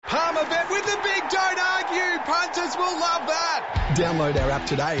will love that. Download our app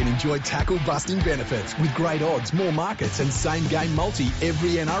today and enjoy tackle-busting benefits with great odds, more markets and same-game multi every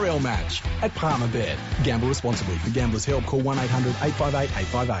NRL match at Palmerbet. Gamble responsibly. For Gamblers' Help, call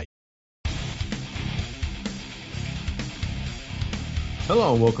 1-800-858-858.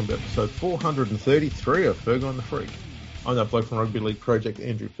 Hello and welcome to episode 433 of Ferg on the Freak. I'm that bloke from Rugby League Project,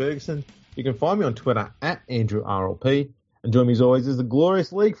 Andrew Ferguson. You can find me on Twitter at AndrewRLP. And join me as always is the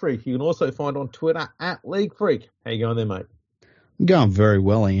glorious League Freak. You can also find on Twitter at League Freak. How you going there, mate? I'm going very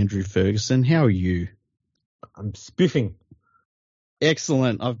well, Andrew Ferguson. How are you? I'm spiffing.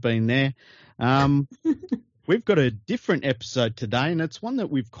 Excellent. I've been there. We've got a different episode today, and it's one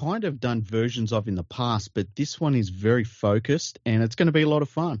that we've kind of done versions of in the past, but this one is very focused, and it's going to be a lot of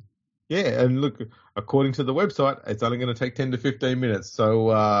fun. Yeah, and look, according to the website, it's only going to take 10 to 15 minutes.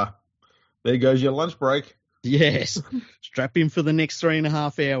 So there goes your lunch break. Yes. Strap in for the next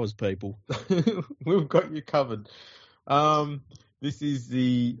 3.5 hours, people. We've got you covered. This is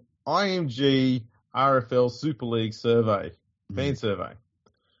the IMG RFL Super League survey, fan survey.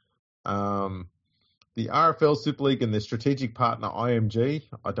 The RFL Super League and their strategic partner IMG,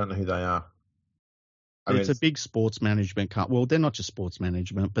 I don't know who they are. It's a big sports management company. Well, they're not just sports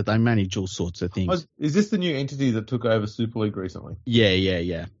management, but they manage all sorts of things. Is this the new entity that took over Super League recently?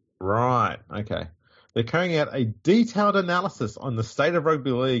 Yeah. Right, okay. They're carrying out a detailed analysis on the state of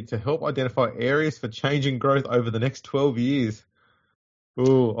rugby league to help identify areas for change and growth over the next 12 years.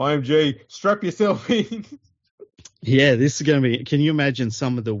 Oh, IMG, strap yourself in. Yeah, this is going to be... Can you imagine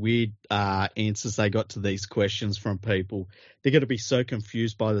some of the weird answers they got to these questions from people? They're going to be so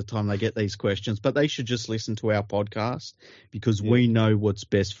confused by the time they get these questions, but they should just listen to our podcast because we know what's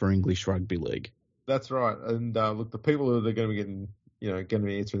best for English Rugby League. That's right. And look, the people who are going to be getting... going to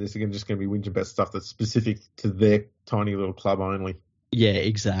be answering this again, just going to be whinging about stuff that's specific to their tiny little club only. Yeah,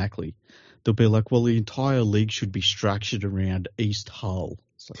 exactly. They'll be like, well, the entire league should be structured around East Hull.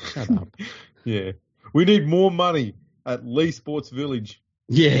 It's like, shut up. Yeah. We need more money at Lee Sports Village.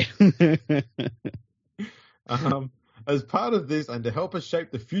 Yeah. As part of this, and to help us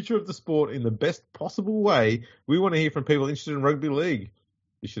shape the future of the sport in the best possible way, we want to hear from people interested in rugby league.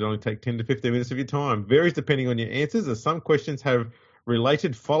 You should only take 10 to 15 minutes of your time. Varies depending on your answers, as some questions have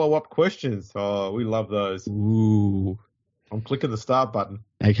related follow-up questions. Oh, we love those. Ooh. I'm clicking the start button.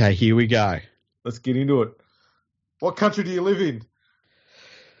 Okay, here we go. Let's get into it. What country do you live in?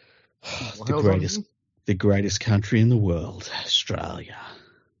 The greatest country in the world, Australia.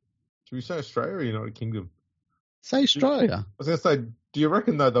 Should we say Australia or United Kingdom? Say Australia. I was going to say, do you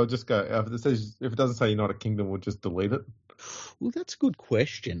reckon, though, they'll just go, if it doesn't say United Kingdom, we'll just delete it? Well, that's a good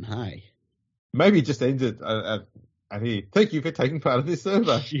question, hey? Maybe just end it at here. Thank you for taking part of this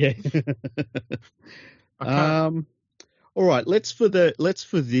survey. Yeah. All right, let's for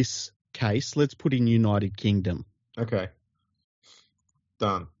this case, let's put in United Kingdom. Okay.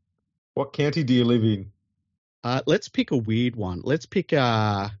 Done. What county do you live in? Let's pick a weird one. Let's pick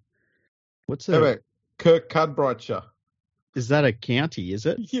what's that? How about Kirkcudbrightshire? Is that a county, is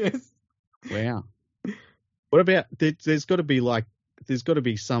it? Yes. Wow. What about there's got to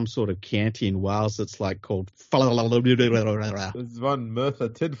be some sort of county in Wales that's like called. There's one Merthyr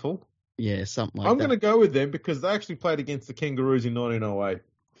Tydfil. Yeah, something like that. I'm going to go with them because they actually played against the Kangaroos in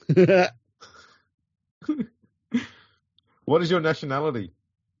 1908. What is your nationality?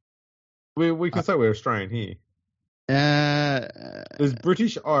 We can say we're Australian here. There's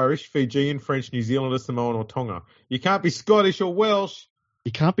British, Irish, Fijian, French, New Zealander, Samoan, or Tonga. You can't be Scottish or Welsh.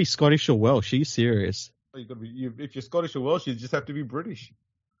 You can't be Scottish or Welsh. Are you serious? You've got to be, if you're Scottish or Welsh, you just have to be British.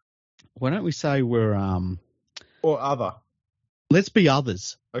 Why don't we say we're or other? Let's be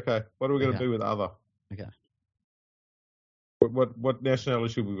others. Okay. What are we going to do with other? Okay. What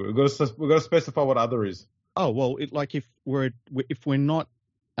nationality should we be? We've got to specify what other is. Oh well, if we're not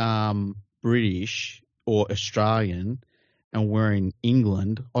British or Australian and we're in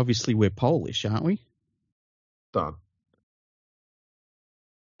England, obviously we're Polish, aren't we? Done.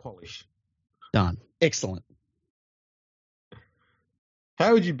 Polish. Done. Excellent.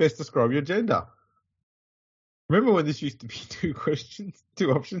 How would you best describe your gender? Remember when this used to be two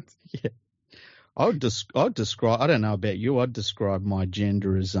options? Yeah. I'd describe, I don't know about you, I'd describe my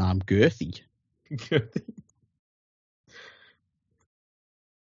gender as girthy. Girthy?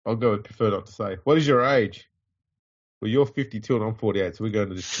 I'll go with prefer not to say. What is your age? Well, you're 52 and I'm 48, so we're going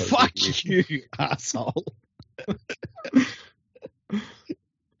to this. Fuck you, asshole.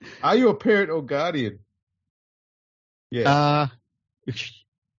 Are you a parent or guardian? Yeah.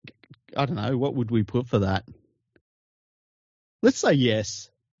 I don't know. What would we put for that? Let's say yes.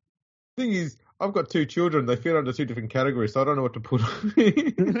 Thing is, I've got two children. They fit under two different categories, so I don't know what to put on.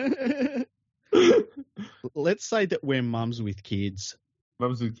 let's say that we're mums with kids.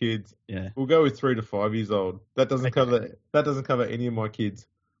 Mums with kids. Yeah. We'll go with 3 to 5 years old. That doesn't cover any of my kids.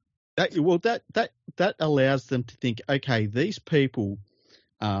 That allows them to think, okay, these people,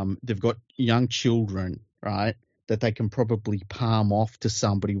 they've got young children, right, that they can probably palm off to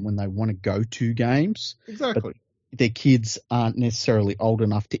somebody when they want to go to games. Exactly. But their kids aren't necessarily old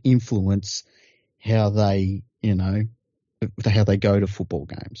enough to influence how they, how they go to football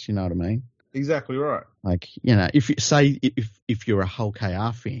games. You know what I mean? Exactly right. Like, if you're a Hull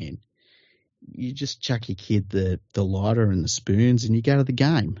KR fan, you just chuck your kid the lighter and the spoons and you go to the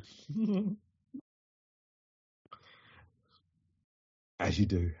game. As you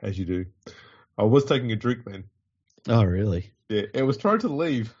do. I was taking a drink then. Oh, really? Yeah, it was trying to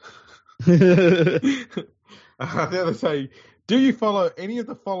leave. The other say, do you follow any of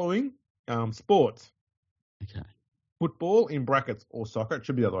the following sports? Okay. Football in brackets or soccer. It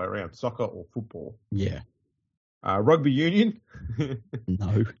should be the other way around. Soccer or football. Yeah. Rugby union.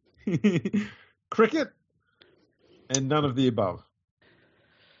 No. Cricket. And none of the above.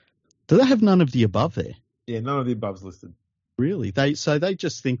 Do they have none of the above there? Yeah, none of the above's listed. Really? They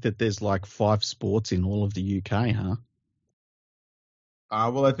just think that there's like 5 sports in all of the UK, huh?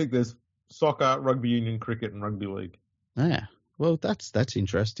 Well, I think there's soccer, rugby union, cricket, and rugby league. Yeah. Well, that's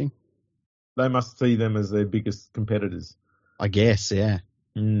interesting. They must see them as their biggest competitors. I guess, yeah.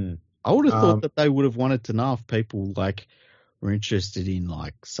 Mm. I would have thought that they would have wanted to know if people like were interested in,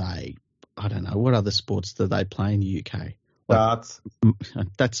 like, say, I don't know, what other sports do they play in the UK? Darts.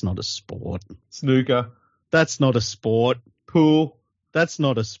 That's not a sport. Snooker. That's not a sport. Pool. That's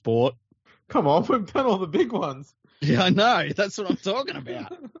not a sport. Come on, we've done all the big ones. Yeah, I know. That's what I'm talking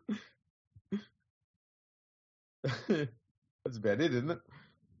about. That's about it, isn't it?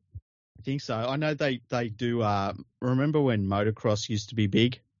 I think so. I know they do. Remember when motocross used to be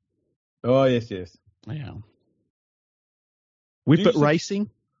big? Oh, yes. Yeah. Whippet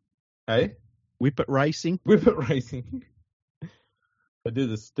racing? Hey? Whippet racing? Whippet racing. I do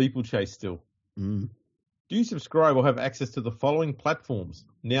the steeplechase still. Mm. Do you subscribe or have access to the following platforms?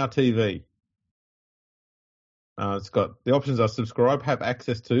 Now TV. It's got the options are subscribe, have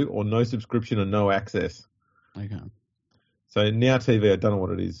access to, or no subscription and no access. Okay. So Now TV, I don't know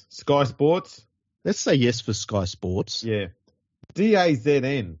what it is. Sky Sports. Let's say yes for Sky Sports. Yeah.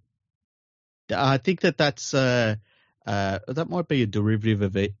 DAZN. I think that's that might be a derivative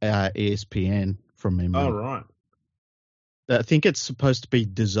of ESPN from memory. Oh, right. I think it's supposed to be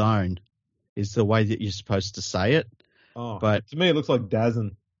DAZN is the way that you're supposed to say it. Oh, but to me it looks like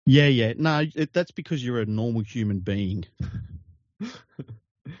DAZN. Yeah. No, that's because you're a normal human being.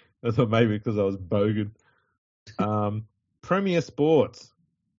 I thought maybe because I was bogan. Premier Sports.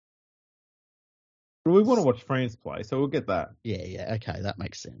 Well, we want to watch France play, so we'll get that. Yeah. Okay, that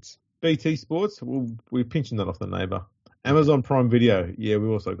makes sense. BT Sports. We're pinching that off the neighbour. Amazon Prime Video. Yeah, we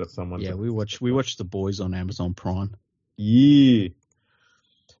also got someone. Yeah, we watch The Boys on Amazon Prime. Yeah.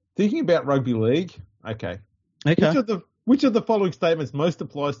 Thinking about rugby league. Okay. Which of the following statements most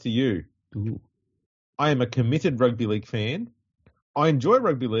applies to you? Ooh. I am a committed rugby league fan. I enjoy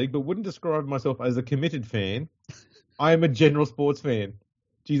rugby league, but wouldn't describe myself as a committed fan. I am a general sports fan.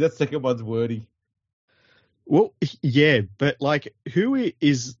 Geez, that second one's wordy. Well, yeah, but like, who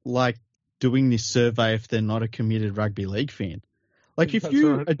is like doing this survey if they're not a committed rugby league fan? Like, if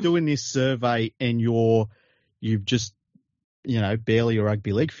you are doing this survey and you've just, barely a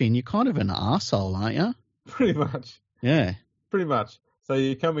rugby league fan, you're kind of an arsehole, aren't you? Pretty much. Yeah. Pretty much. So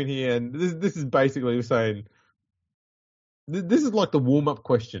you come in here and this is basically saying, this is like the warm-up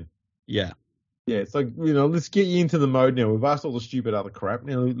question. Yeah. Yeah, it's like, let's get you into the mode now. We've asked all the stupid other crap.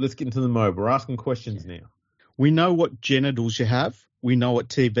 Now let's get into the mode. We're asking questions now. We know what genitals you have. We know what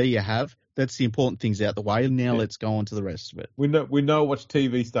TV you have. That's the important things out the way. Now let's go on to the rest of it. We know what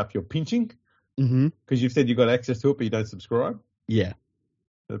TV stuff you're pinching. Mm-hmm. Because you've said you've got access to it, but you don't subscribe. Yeah.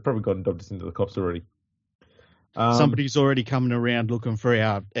 They've probably got and dubbed us into the cops already. Somebody's already coming around looking for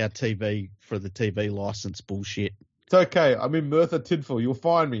our TV for the TV license bullshit. It's okay. I'm in Merthyr Tydfil. You'll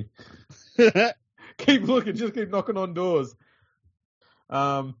find me. Keep looking. Just keep knocking on doors.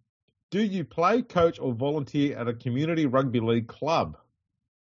 Do you play, coach, or volunteer at a community rugby league club?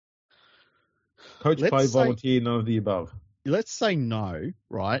 Coach, play, volunteer, none of the above. Let's say no,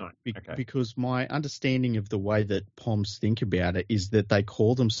 right? No. Okay. Because my understanding of the way that POMs think about it is that they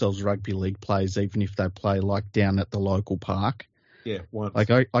call themselves rugby league players even if they play like down at the local park. Yeah, once.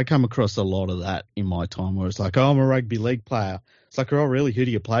 Like I come across a lot of that in my time where it's like, oh, I'm a rugby league player. It's like, oh, really? Who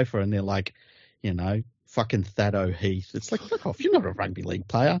do you play for? And they're like, fucking Thad Heath. It's like, fuck off. You're not a rugby league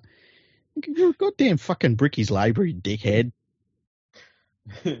player. You're a goddamn fucking Bricky's Labour, you dickhead.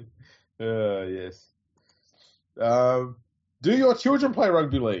 Yes. Do your children play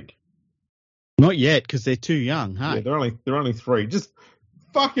rugby league? Not yet, because they're too young, hey? Yeah, they're only 3. Just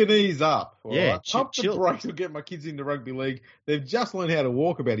fucking ease up. All Yeah, right? Pump the chill. brakes will get my kids into rugby league. They've just learned how to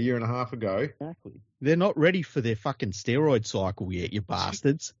walk about a year and a half ago. Exactly. They're not ready for their fucking steroid cycle yet, you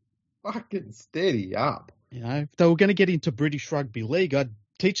bastards. Fucking steady up. You know, if they were going to get into British Rugby League, I'd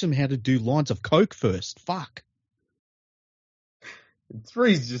teach them how to do lines of coke first. Fuck.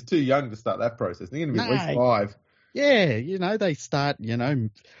 3's just too young to start that process. They're going to be at least 5. Yeah, they start,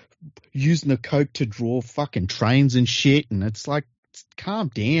 using the coke to draw fucking trains and shit, and it's like, calm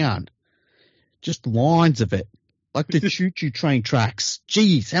down. Just lines of it. Like the choo-choo train tracks.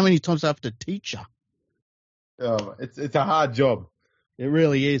 Jeez, how many times do I have to teach her? Oh, it's a hard job. It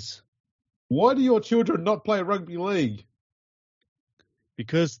really is. Why do your children not play rugby league?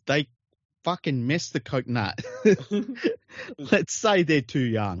 Because they fucking mess the coke nut. Let's say they're too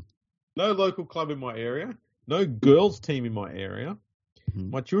young. No local club in my area. No girls team in my area. Mm-hmm.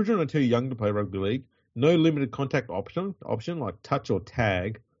 My children are too young to play rugby league. No limited contact option like touch or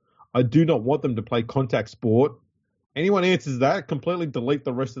tag. I do not want them to play contact sport. Anyone answers that, completely delete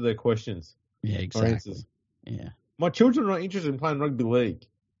the rest of their questions. Yeah, exactly. Yeah. My children are not interested in playing rugby league.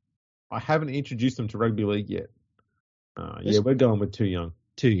 I haven't introduced them to rugby league yet. Yeah, we're going with too young.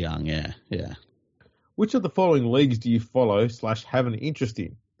 Too young, yeah. Which of the following leagues do you follow / have an interest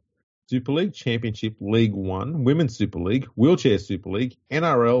in? Super League, Championship, League One, Women's Super League, Wheelchair Super League,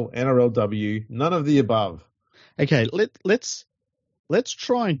 NRL, NRLW, none of the above. Okay, let's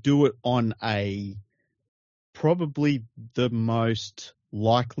try and do it on a probably the most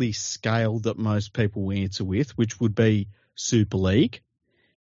likely scale that most people will answer with, which would be Super League.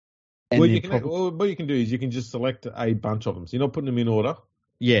 And what you can do is you can just select a bunch of them. So you're not putting them in order.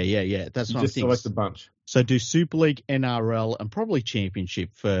 Yeah. That's what I'm just select a bunch. So do Super League, NRL, and probably Championship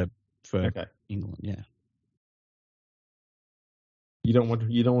for okay. England. Yeah. You don't want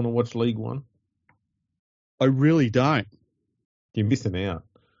to watch League One? I really don't. You're missing out.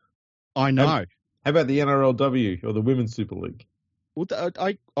 I know. How about the NRLW or the Women's Super League? Well,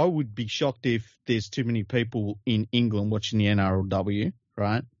 I would be shocked if there's too many people in England watching the NRLW,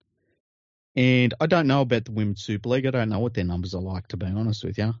 right? And I don't know about the Women's Super League. I don't know what their numbers are like, to be honest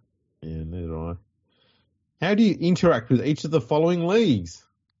with you. Yeah, neither do I. How do you interact with each of the following leagues?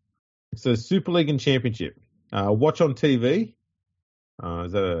 So Super League and Championship. Watch on TV.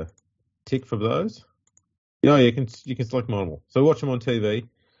 Is that a tick for those? Yeah, you can select multiple. So watch them on TV.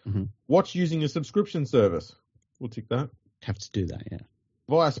 Mm-hmm. Watch using a subscription service. We'll tick that. Have to do that, yeah.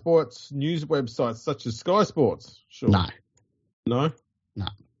 Via sports news websites such as Sky Sports. Sure. No. No? No.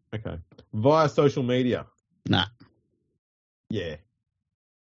 Okay. Via social media. No. Yeah.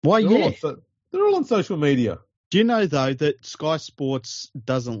 Why? They're all on social media. Do you know, though, that Sky Sports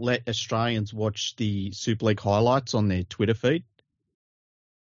doesn't let Australians watch the Super League highlights on their Twitter feed?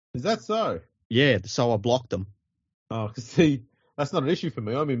 Is that so? Yeah, so I blocked them. Oh, see, that's not an issue for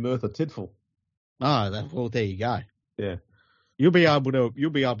me. I'm in Merthyr Tydfil. Oh, well, there you go. Yeah. You'll be able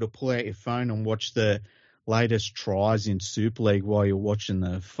to pull out your phone and watch the latest tries in Super League while you're watching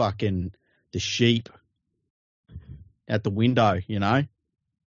the sheep at the window, you know?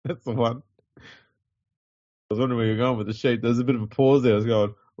 That's the one. I was wondering where you're going with the sheep. There's a bit of a pause there. I was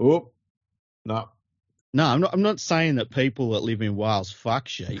going, oh, no. No, I'm not saying that people that live in Wales fuck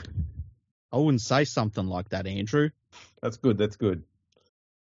sheep. I wouldn't say something like that, Andrew. That's good. They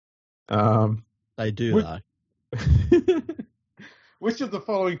do, though. Which of the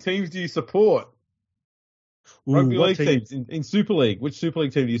following teams do you support? Ooh, Rugby league teams in Super League. Which Super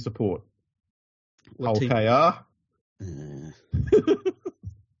League team do you support? Hull KR?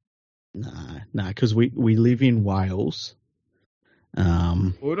 No, because we live in Wales.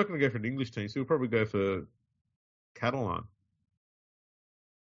 Well, we're not going to go for an English team, so we'll probably go for Catalan.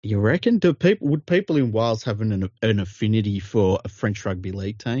 You reckon? Would people in Wales have an affinity for a French rugby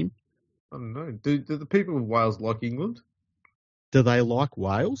league team? I don't know. Do the people of Wales like England? Do they like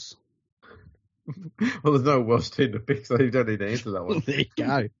Wales? Well, there's no Welsh team to pick, so you don't need to answer that one. There you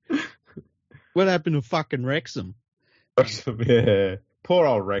go. What happened to fucking Wrexham? Wrexham, yeah. Poor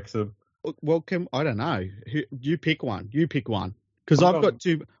old Wrexham. Well, I don't know. You pick one. Because I've got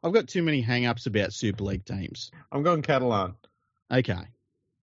too many hang-ups about Super League teams. I'm going Catalan. Okay.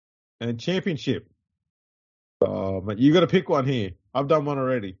 And Championship. Oh, but you got to pick one here. I've done one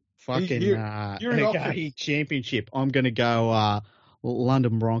already. Fucking okay. Championship. I'm going to go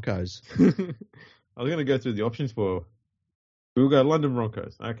London Broncos. I was going to go through the options for. We'll go London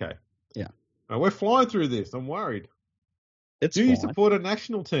Broncos. Okay. Yeah. We're flying through this. I'm worried. Do you support a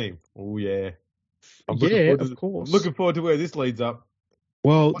national team? Oh, yeah. Of course. I'm looking forward to where this leads up.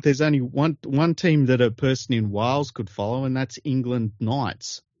 Well, there's only one team that a person in Wales could follow, and that's England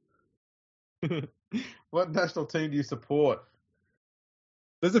Knights. What national team do you support?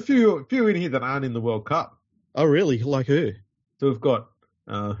 There's a few in here that aren't in the World Cup. Oh, really? Like who? So we've got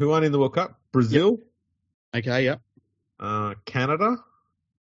who aren't in the World Cup? Brazil. Yep. Okay, yep. Canada.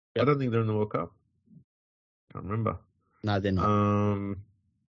 Yep. I don't think they're in the World Cup. Can't remember. No, they're not.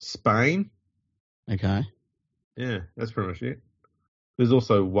 Spain. Okay. Yeah, that's pretty much it. There's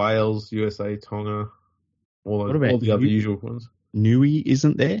also Wales, USA, Tonga, all the other usual ones. Nui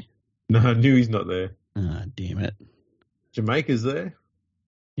isn't there? No, Niue's not there. Ah, damn it. Jamaica's there.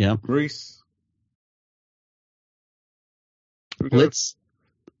 Yeah. Greece. Well,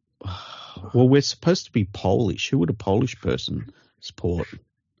 we're supposed to be Polish. Who would a Polish person support?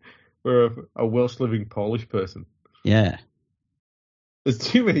 We're a Welsh living Polish person. Yeah. There's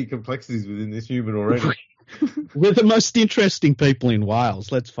too many complexities within this human already. We're the most interesting people in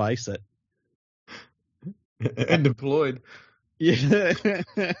Wales, let's face it. And deployed. Yeah.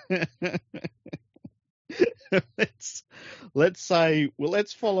 let's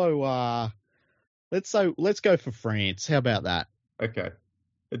go for France. How about that? Okay.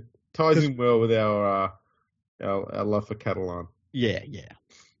 It ties in well with our love for Catalan. Yeah.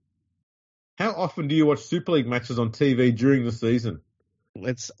 How often do you watch Super League matches on TV during the season?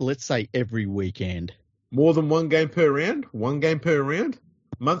 Let's say every weekend. More than one game per round? One game per round?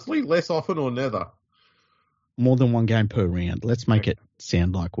 Monthly? Less often or neither? More than one game per round. Let's make it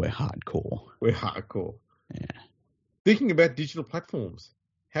sound like we're hardcore. We're hardcore. Yeah. Thinking about digital platforms,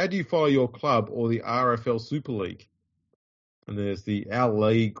 how do you follow your club or the RFL Super League? And there's the Our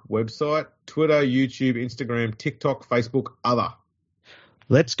League website, Twitter, YouTube, Instagram, TikTok, Facebook, other.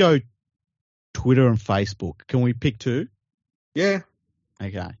 Let's go Twitter and Facebook. Can we pick two? Yeah.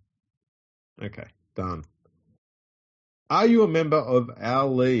 Okay, done. Are you a member of Our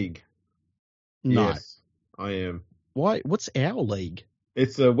League? No. Yes, I am. Why? What's Our League?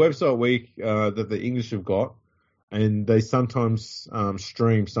 It's a website week that the English have got, and they sometimes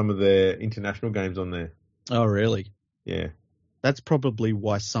stream some of their international games on there. Oh, really? Yeah. That's probably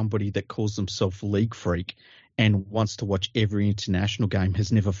why somebody that calls themselves League Freak and wants to watch every international game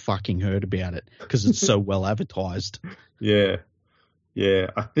has never fucking heard about it because it's so well advertised. Yeah.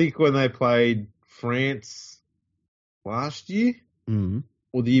 I think when they played France last year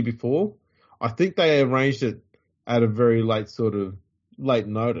or the year before, I think they arranged it at a very late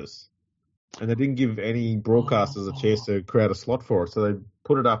notice, and they didn't give any broadcasters a chance to create a slot for it. So they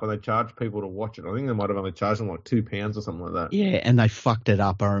put it up and they charged people to watch it. I think they might have only charged them like £2 or something like that. Yeah, and they fucked it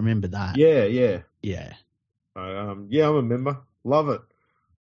up. I remember that. Yeah. Yeah, I'm a member. Love it.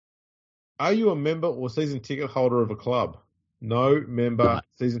 Are you a member or season ticket holder of a club? No member, No.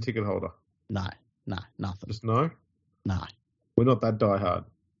 Season ticket holder. No, nothing. Just no? No. We're not that diehard.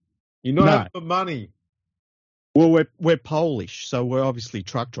 You're not having the money. Well, we're Polish, so we're obviously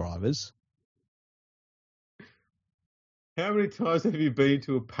truck drivers. How many times have you been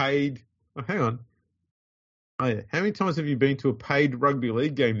to a paid... Oh, hang on. Oh, yeah. How many times have you been to a paid rugby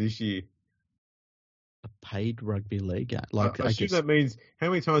league game this year? A paid rugby league game? I assume that means how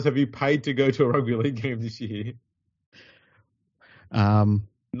many times have you paid to go to a rugby league game this year? None.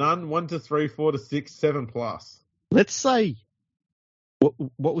 1 to 3, 4 to 6, 7 plus. Let's say...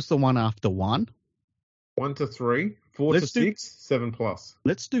 What was the one after 1? 1 to 3, 4 to 6, 7 plus.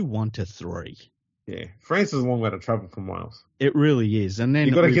 Let's do 1 to 3. Yeah, France is a long way to travel from Wales. It really is, and then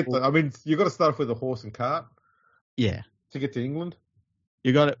you got to you got to start off with a horse and cart. Yeah, to get to England.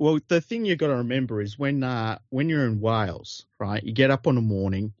 You got it. Well, the thing you got to remember is when you're in Wales, right? You get up on the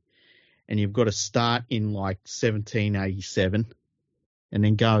morning, and you've got to start in like 1787, and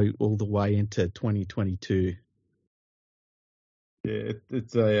then go all the way into 2022. Yeah,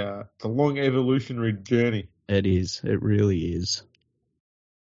 it's a long evolutionary journey. It is. It really is.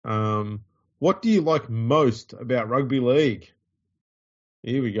 What do you like most about rugby league?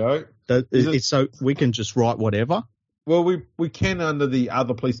 Here we go. So we can just write whatever? Well, we can under the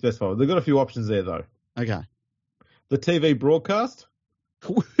other, please specify. They've got a few options there, though. Okay. The TV broadcast.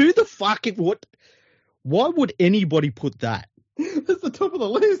 Who the fuck... Why would anybody put that? That's the top of the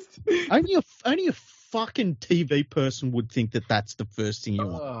list. Only a fucking TV person would think that that's the first thing you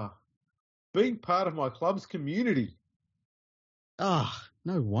want. Being part of my club's community. No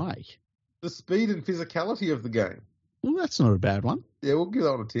way. The speed and physicality of the game. Well, that's not a bad one. Yeah, we'll give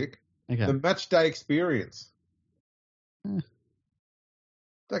that one a tick. Okay. The match day experience.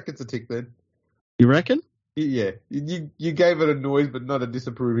 That gets a tick then. You reckon? Yeah. You gave it a noise, but not a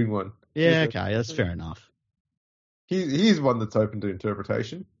disapproving one. Yeah, okay, that's fair enough. Here's one that's open to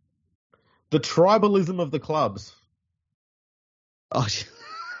interpretation. The tribalism of the clubs. Oh,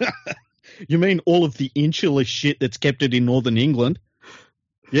 You mean all of the insular shit that's kept it in Northern England?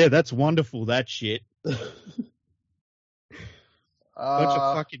 Yeah, that's wonderful, that shit. Bunch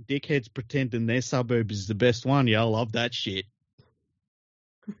of fucking dickheads pretending their suburb is the best one. Yeah, I love that shit.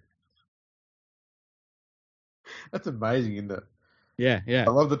 That's amazing, isn't it? Yeah, yeah.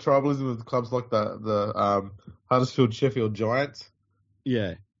 I love the tribalism of the clubs like the Huddersfield Sheffield Giants.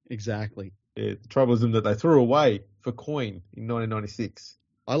 Yeah, exactly. Yeah, the tribalism that they threw away for coin in 1996.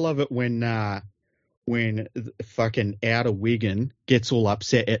 I love it when fucking Outer Wigan gets all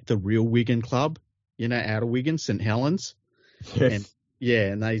upset at the real Wigan club. You know, Outer Wigan, St Helens. Yes. And yeah,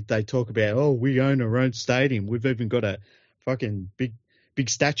 and they talk about, oh, we own our own stadium. We've even got a fucking big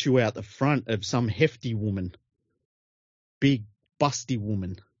statue out the front of some hefty woman. Big, busty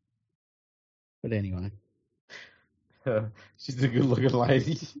woman. But anyway. She's a good looking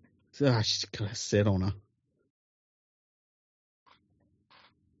lady. She's got a set on her.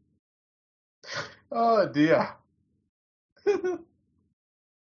 Oh dear.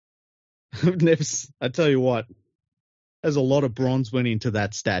 I tell you what, there's a lot of bronze went into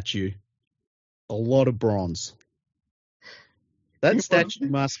that statue. A lot of bronze. That statue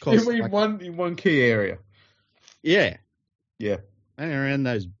must cost in one key area. Yeah. Yeah. And around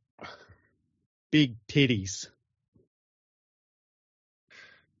those big titties.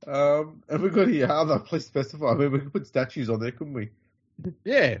 And we've got here other, please specify. I mean, we could put statues on there, couldn't we?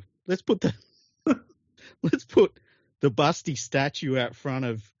 Yeah. Let's put the busty statue out front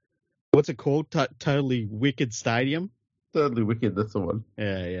of, what's it called? Totally Wicked Stadium? Totally Wicked, that's the one.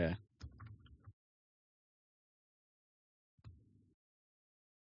 Yeah, yeah.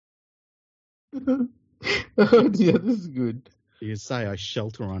 Oh dear, this is good. You say I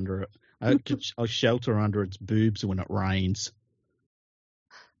shelter under it. I'll shelter under its boobs when it rains.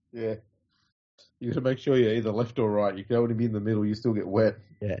 Yeah. You got to make sure you're either left or right. You can only be in the middle, you still get wet.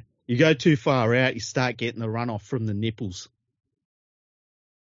 Yeah. You go too far out, you start getting the runoff from the nipples.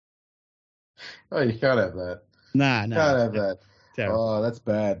 Oh, you can't have that. Nah. Can't have that. Terrible. Oh, that's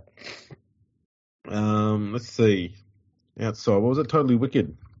bad. Let's see. Outside, what was it? Totally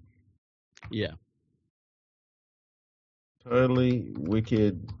Wicked. Yeah. Totally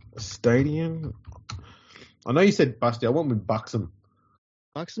Wicked Stadium. I know you said Busty. I went with Buxom.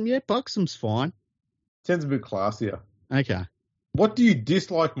 Buxom, yeah, Buxom's fine. Sounds a bit classier. Okay. What do you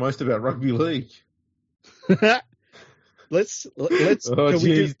dislike most about rugby league? let's. Oh,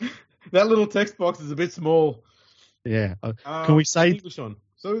 jeez. That little text box is a bit small. Yeah. Can we say English on?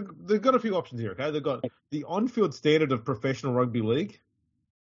 So they've got a few options here. Okay, they've got the on-field standard of professional rugby league.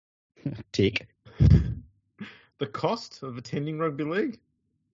 Tick. The cost of attending rugby league.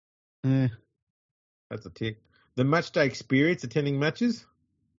 That's a tick. The match day experience attending matches.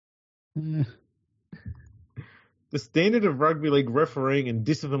 The standard of rugby league refereeing and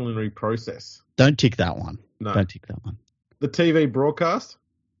disciplinary process. Don't tick that one. No. Don't tick that one. The TV broadcast.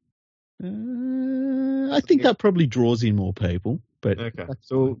 I think that probably draws in more people. But okay,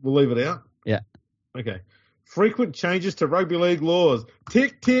 so we'll leave it out. Yeah. Okay. Frequent changes to rugby league laws.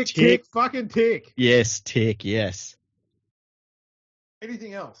 Tick, tick, tick, fucking tick. Yes, tick, yes.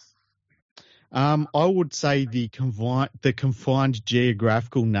 Anything else? I would say the confined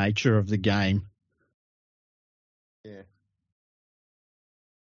geographical nature of the game. Yeah.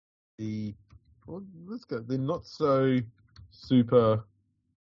 Let's go. They're not so super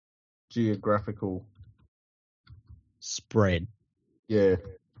geographical. Spread. Yeah.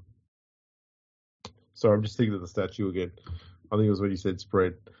 Sorry, I'm just thinking of the statue again. I think it was when you said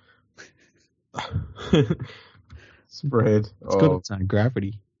spread. Spread. It's got its own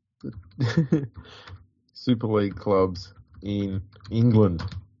gravity. Super League clubs in England.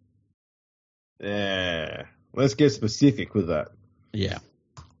 Yeah. Let's get specific with that. Yeah.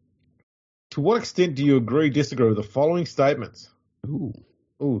 To what extent do you agree, disagree with the following statements? Ooh,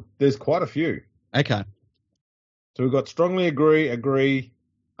 there's quite a few. Okay. So we've got strongly agree,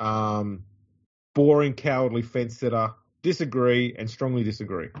 boring, cowardly, fence sitter, disagree, and strongly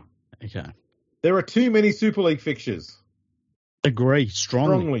disagree. Okay. There are too many Super League fixtures. Agree.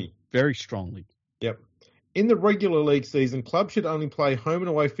 Strongly. Very strongly. Yep. In the regular league season, clubs should only play home and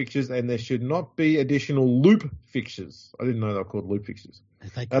away fixtures, and there should not be additional loop fixtures. I didn't know they were called loop fixtures.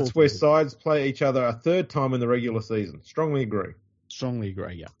 That's where sides play each other a third time in the regular season. Strongly agree. Strongly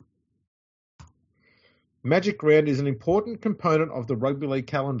agree, yeah. Magic Round is an important component of the rugby league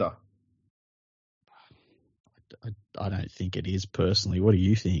calendar. I don't think it is, personally. What do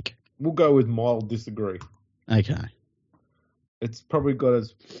you think? We'll go with mild disagree. Okay. It's probably got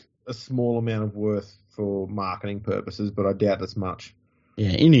a small amount of worth for marketing purposes, but I doubt it's much.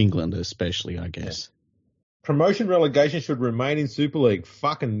 Yeah, in England especially, I guess. Promotion relegation should remain in Super League.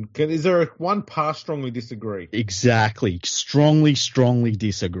 Is there one pass strongly disagree? Exactly. Strongly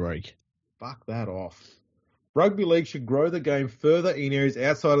disagree. Fuck that off. Rugby League should grow the game further in areas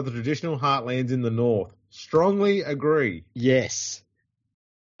outside of the traditional heartlands in the north. Strongly agree. Yes.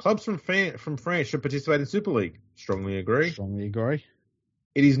 Clubs from France should participate in Super League. Strongly agree. Strongly agree.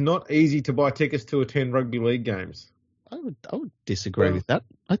 It is not easy to buy tickets to attend rugby league games. I would disagree with that.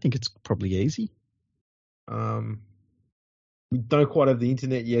 I think it's probably easy. We don't quite have the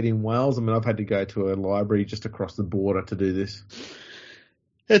internet yet in Wales. I mean, I've had to go to a library just across the border to do this.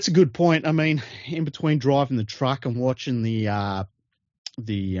 That's a good point. I mean, in between driving the truck and watching the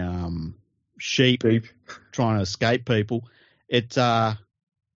sheep trying to escape people, it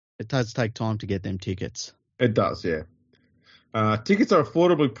does take time to get them tickets. It does, yeah. Tickets are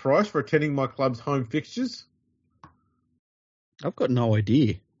affordably priced for attending my club's home fixtures. I've got no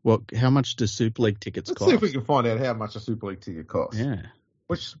idea. How much do Super League tickets cost? Let's see if we can find out how much a Super League ticket costs. Yeah.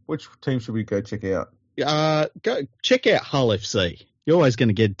 Which team should we go check out? Go check out Hull FC. You're always going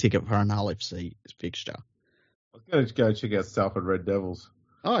to get a ticket for an Hull FC fixture. I was going to go check out Salford Red Devils.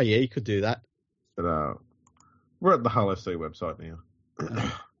 Oh, yeah, you could do that. But we're at the Hull FC website now.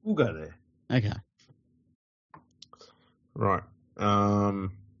 We'll go there. Okay. Right.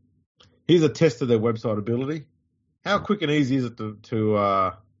 Here's a test of their website ability. How quick and easy is it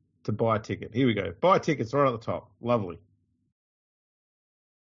to buy a ticket? Here we go. Buy tickets right at the top. Lovely.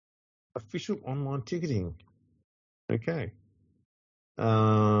 Official online ticketing. Okay.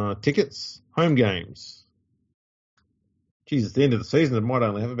 Tickets. Home games. Geez, at the end of the season, it might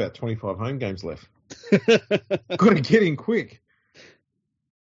only have about 25 home games left. Got to get in quick.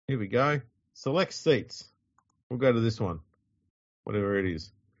 Here we go. Select seats. We'll go to this one. Whatever it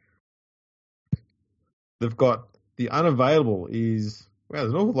is. They've got the unavailable is... Wow,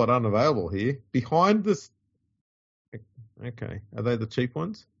 there's an awful lot unavailable here. Behind this... Okay. Are they the cheap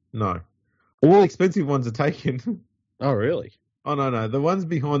ones? No. All the expensive ones are taken. Oh, really? Oh, no. The ones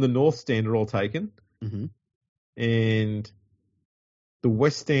behind the North Stand are all taken. Mm-hmm. And the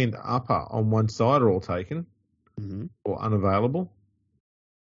West Stand upper on one side are all taken. Mm-hmm. Or unavailable.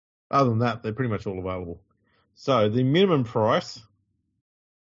 Other than that, they're pretty much all available. So the minimum price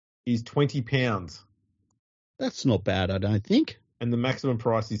is £20. That's not bad, I don't think. And the maximum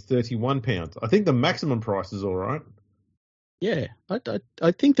price is £31. I think the maximum price is all right. Yeah,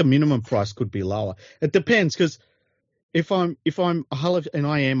 I think the minimum price could be lower. It depends, because if I'm a Hull and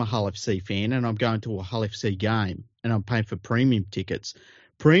I am a Hull FC fan and I'm going to a Hull FC game and I'm paying for premium tickets,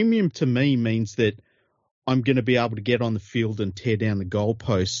 premium to me means that I'm going to be able to get on the field and tear down the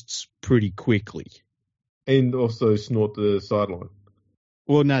goalposts pretty quickly. And also snort the sideline.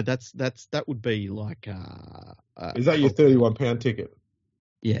 Well, no, that would be like. Is that your £31 ticket?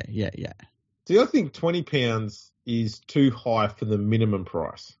 Yeah. See, I think £20 is too high for the minimum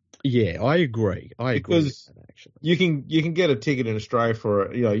price. Yeah, I agree. Because with that, actually. you can get a ticket in Australia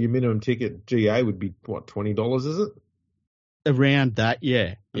for your minimum ticket GA would be what, $20, is it? Around that,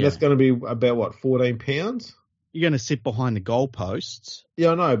 yeah. And that's going to be about what, £14? You're going to sit behind the goalposts.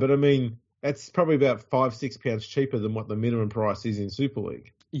 Yeah, I know, but I mean, that's probably about £5-6 cheaper than what the minimum price is in Super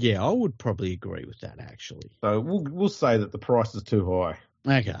League. Yeah, I would probably agree with that, actually. So we'll say that the price is too high.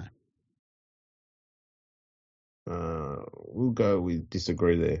 Okay. We'll go with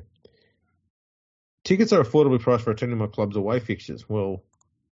disagree there. Tickets are affordably priced for attending my club's away fixtures. Well,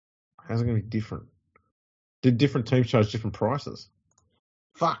 how's it going to be different? Do different teams charge different prices?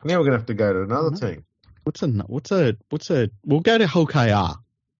 Fuck, now we're going to have to go to another team. We'll go to Hull KR. I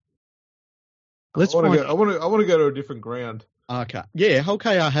want to go to a different ground. Okay. Yeah, Hull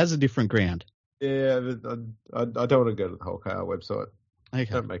KR has a different ground. Yeah, but I don't want to go to the Hull KR website. Okay.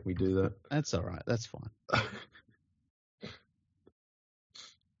 Don't make me do that. That's all right. That's fine.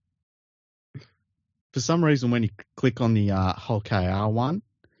 For some reason, when you click on the Hull KR one,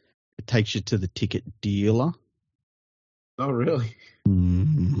 it takes you to the ticket dealer. Oh, really?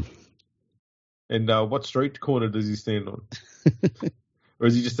 Mm. And what street corner does he stand on? Or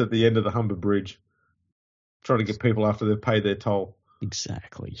is he just at the end of the Humber Bridge, trying to get people after they've paid their toll?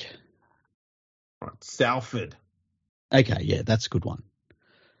 Exactly. Right, Salford. Okay, yeah, that's a good one.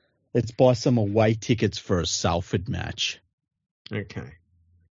 Let's buy some away tickets for a Salford match. Okay.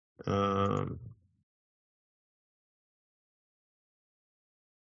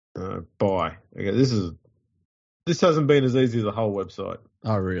 Buy. Okay, this hasn't been as easy as the whole website.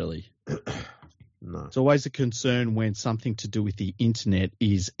 Oh, really? No. It's always a concern when something to do with the internet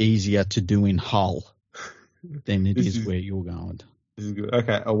is easier to do in Hull than it is where you're going. This is good.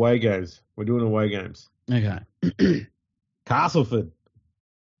 Okay, away games. We're doing away games. Okay. Castleford.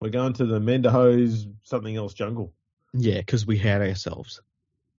 We're going to the Mendehoes something else jungle. Yeah, because we had ourselves.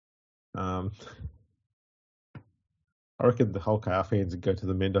 I reckon the whole car fans would go to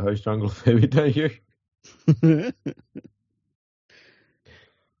the Mendehoes jungle fair bit, don't you?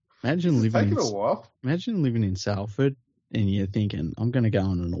 Imagine Taking a while. living in Salford and you're thinking, I'm going to go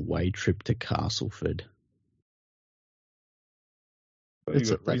on an away trip to Castleford. Well,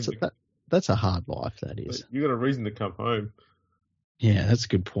 That's a hard life, that is. You got a reason to come home. Yeah, that's a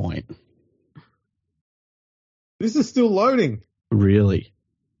good point. This is still loading. Really?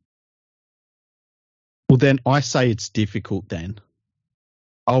 Well, then I say it's difficult then.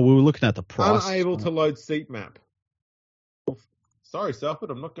 Oh, we were looking at the price. Unable to load seat map. Well, sorry,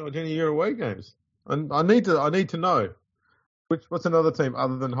 Salford, I'm not going to any of your away games. I need to know. What's another team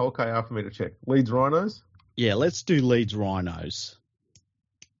other than Whole KR for me to check? Leeds Rhinos? Yeah, let's do Leeds Rhinos.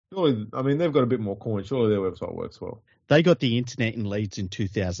 Surely, I mean, they've got a bit more coin. Surely their website works well. They got the internet in Leeds in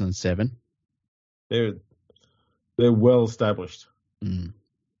 2007. They're well established. Mm.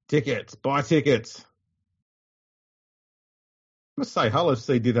 Tickets. Buy tickets. I must say, Hull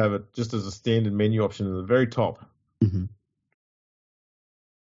FC did have it just as a standard menu option at the very top. Mm-hmm.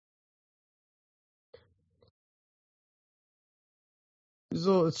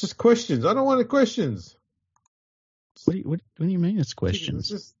 It's just questions. I don't want the questions. What do you mean it's questions? It's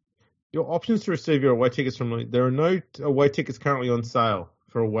just your options to receive your away tickets from. There are no away tickets currently on sale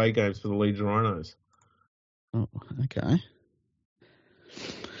for away games for the Leeds Rhinos. Oh, okay.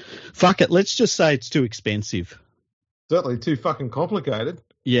 Fuck it. Let's just say it's too expensive. Certainly too fucking complicated.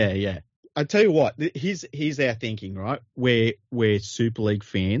 Yeah. I tell you what. Here's our thinking, right? We're Super League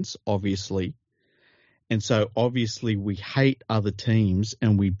fans, obviously, and so obviously we hate other teams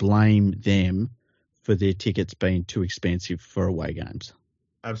and we blame them for their tickets being too expensive for away games.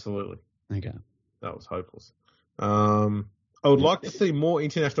 Absolutely. Okay. That was hopeless. I would like to see more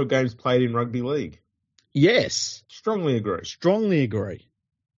international games played in rugby league. Yes. Strongly agree.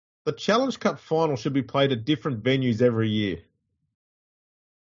 The Challenge Cup final should be played at different venues every year.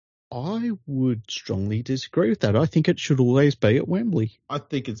 I would strongly disagree with that. I think it should always be at Wembley. I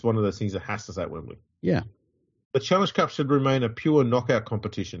think it's one of those things that has to stay at Wembley. Yeah. The Challenge Cup should remain a pure knockout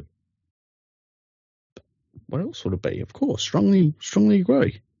competition. What else would it be? Of course, strongly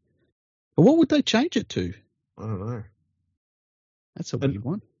agree. But what would they change it to? I don't know. That's a weird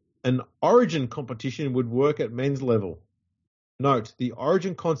one. An origin competition would work at men's level. Note, the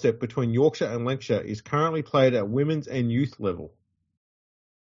origin concept between Yorkshire and Lancashire is currently played at women's and youth level.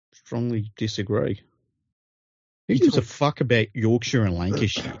 Strongly disagree. Who gives a fuck about Yorkshire and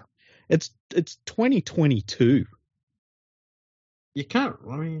Lancashire? It's 2022. You can't,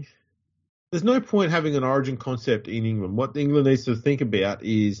 I mean, there's no point having an origin concept in England. What England needs to think about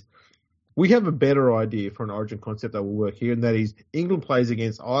is we have a better idea for an origin concept that will work here, and that is England plays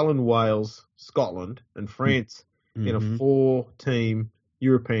against Ireland, Wales, Scotland, and France in a 4-team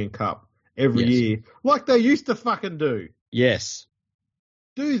European Cup every year, like they used to fucking do. Yes.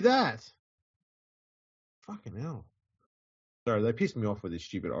 Do that. Fucking hell. Sorry, they pissed me off with this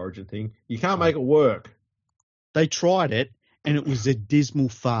stupid origin thing. You can't make it work. They tried it, and it was a dismal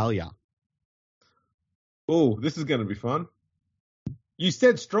failure. Oh, this is going to be fun. You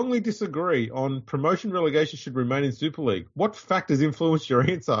said strongly disagree on promotion relegation should remain in Super League. What factors influence your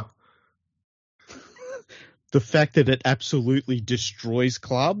answer? The fact that it absolutely destroys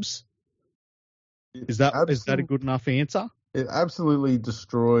clubs? Is that a good enough answer? It absolutely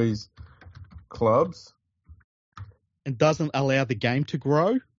destroys clubs. And doesn't allow the game to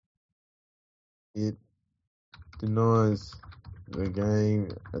grow? It denies the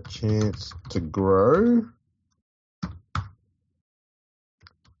game a chance to grow.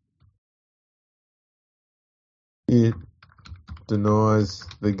 It denies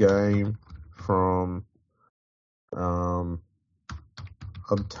the game from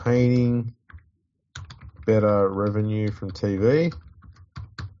obtaining better revenue from TV.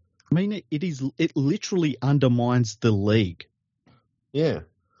 I mean, it literally undermines the league. Yeah.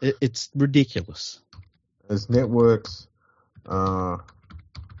 It's ridiculous. As networks are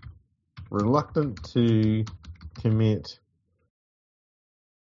reluctant to commit,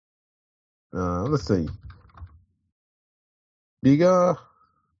 let's see, bigger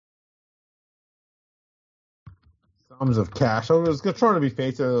sums of cash. I was trying to be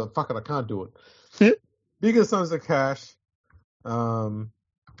fancy. Fuck it, I can't do it. Bigger sums of cash to,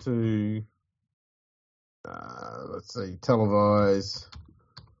 let's see, televise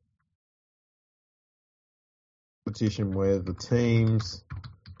competition where the teams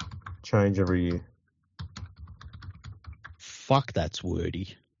change every year. Fuck, that's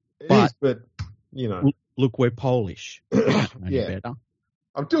wordy. It is, but you know. Look, we're Polish. Yeah. Better.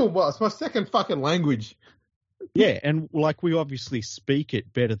 I'm doing well. It's my second fucking language. Yeah, and like we obviously speak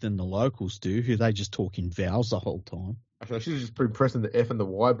it better than the locals do, who they just talk in vowels the whole time. Actually, I should have just been pressing the F and the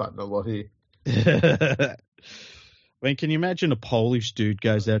Y button a lot here. I mean, can you imagine a Polish dude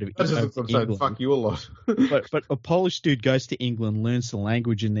goes out of I just looked to I'm saying England, fuck you a lot. but a Polish dude goes to England, learns the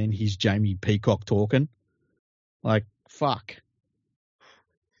language, and then he's Jamie Peacock talking? Like, fuck.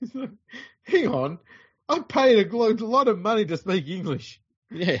 Hang on. I paid a lot of money to speak English.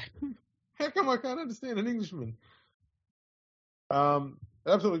 Yeah. How come I can't understand an Englishman? It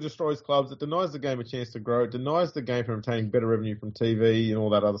absolutely destroys clubs. It denies the game a chance to grow. It denies the game from obtaining better revenue from TV and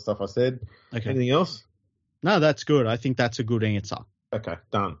all that other stuff I said. Okay. Anything else? No, that's good. I think that's a good answer. Okay,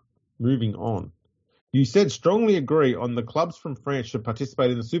 done. Moving on. You said strongly agree on the clubs from France should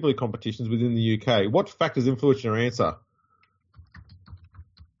participate in the Super League competitions within the UK. What factors influence your answer?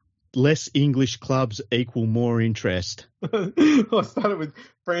 Less English clubs equal more interest. I started with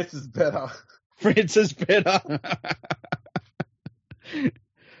France is better. France is better.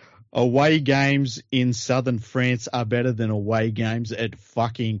 Away games in southern France are better than away games at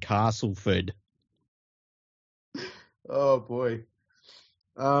fucking Castleford. Oh boy.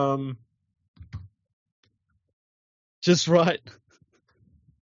 Just right.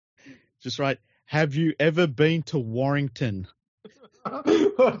 Just right. Have you ever been to Warrington?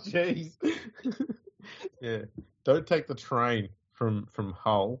 Oh jeez. Yeah. Don't take the train from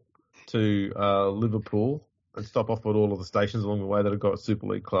Hull to Liverpool and stop off at all of the stations along the way that have got Super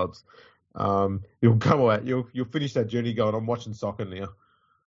League clubs. You'll come out. You'll finish that journey going, I'm watching soccer now.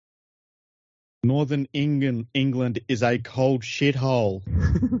 Northern England is a cold shithole.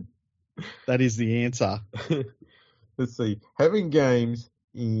 That is the answer. Let's see. Having games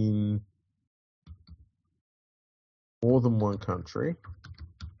in more than one country.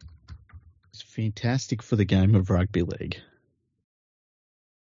 It's fantastic for the game of rugby league.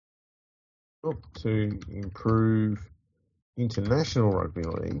 To improve international rugby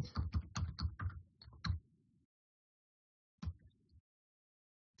league.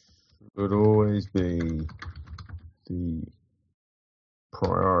 Would always be the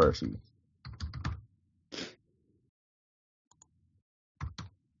priority.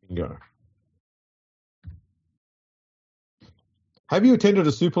 Bingo. Have you attended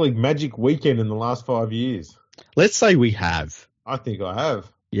a Super League Magic weekend in the last 5 years? Let's say we have. I think I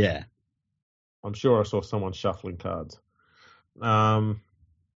have. Yeah. I'm sure I saw someone shuffling cards. They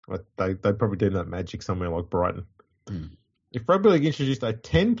probably do that Magic somewhere like Brighton. If Rugby League introduced a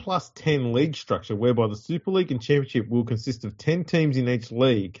 10+10 league structure whereby the Super League and Championship will consist of 10 teams in each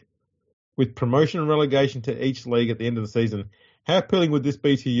league, with promotion and relegation to each league at the end of the season, how appealing would this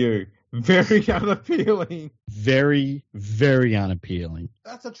be to you? Very unappealing. Very, very unappealing.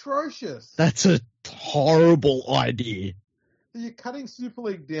 That's atrocious. That's a horrible idea. So you're cutting Super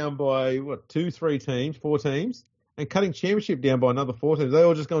League down by, 2, 3 teams, 4 teams, and cutting Championship down by another 4 teams. They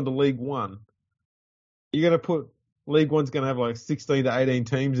all just go into League One. You're going to put League One's going to have like 16 to 18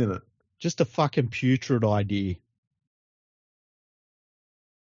 teams in it. Just a fucking putrid idea.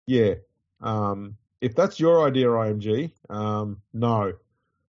 Yeah. If that's your idea, IMG, no.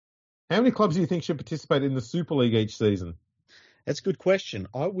 How many clubs do you think should participate in the Super League each season? That's a good question.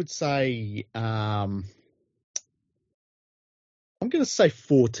 I would say, I'm going to say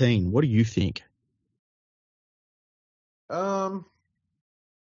 14. What do you think? Yeah,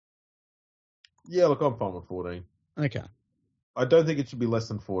 look, I'm fine with 14. Okay. I don't think it should be less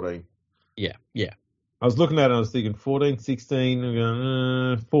than 14. Yeah. I was looking at it and I was thinking 14, 16, I'm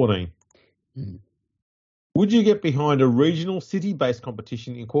going, 14. Would you get behind a regional city-based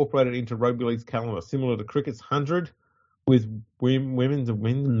competition incorporated into Rugby League's calendar, similar to cricket's 100 with men's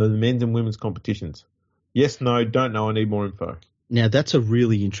and women's competitions? Yes, no, don't know. I need more info. Now that's a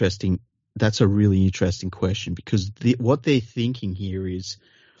really interesting question because what they're thinking here is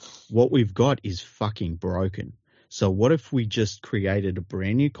what we've got is fucking broken. So what if we just created a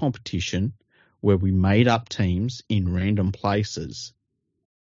brand new competition where we made up teams in random places?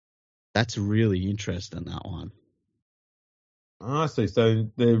 That's really interesting, that one. I see. So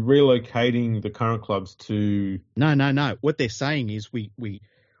they're relocating the current clubs to... No. What they're saying is we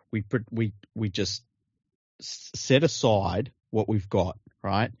just set aside what we've got,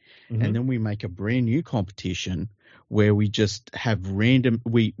 right? Mm-hmm. And then we make a brand new competition where we just have random...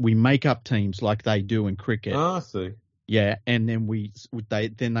 We make up teams like they do in cricket. I see. Yeah, and then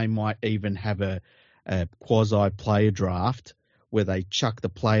they might even have a quasi-player draft where they chuck the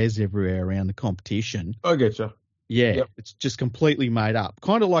players everywhere around the competition. I get you. Yeah, Yep. It's just completely made up.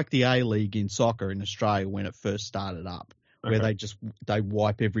 Kind of like the A-League in soccer in Australia when it first started up, where they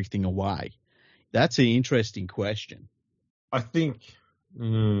wipe everything away. That's an interesting question. I think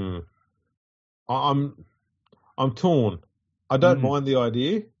Mm. I'm I'm torn. I don't mind the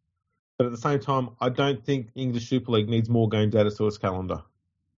idea, but at the same time, I don't think English Super League needs more games added to its calendar.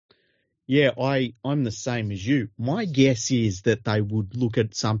 Yeah, I'm the same as you. My guess is that they would look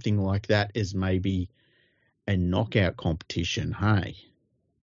at something like that as maybe a knockout competition, hey?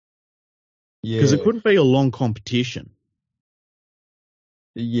 Because it Yeah, couldn't be a long competition.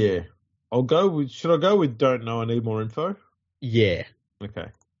 yeah. I'll go with. Should I go with? Don't know. I need more info. Yeah, Okay.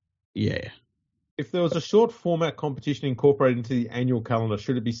 yeah. If there was a short format competition incorporated into the annual calendar,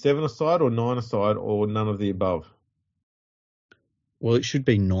 should it be 7-a-side or 9-a-side or none of the above? Well, it should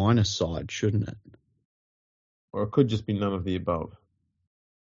be 9-a-side, shouldn't it? Or it could just be none of the above.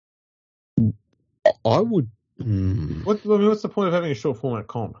 I would. What's the point of having a short format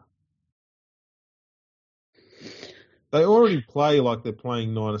comp? They already play like they're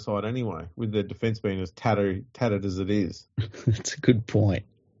playing 9-a-side anyway, with their defence being as tattered as it is. That's a good point.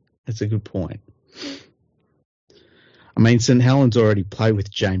 That's a good point. I mean, St. Helens already play with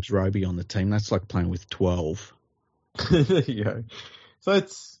James Roby on the team. That's like playing with 12. There you go. So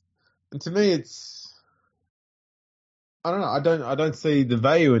to me, I don't know. I don't see the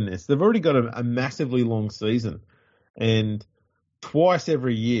value in this. They've already got a massively long season, and twice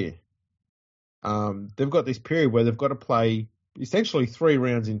every year, they've got this period where they've got to play essentially 3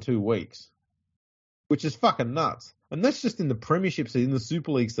 rounds in 2 weeks, which is fucking nuts. And that's just in the Premiership season, the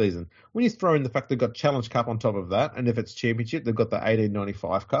Super League season. When you throw in the fact they've got Challenge Cup on top of that, and if it's Championship, they've got the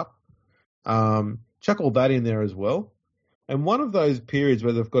 1895 Cup. Chuck all that in there as well. And one of those periods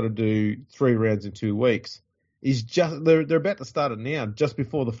where they've got to do 3 rounds in 2 weeks is just they're about to start it now, just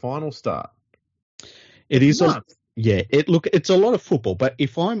before the finals start. It is nuts. it's a lot of football. But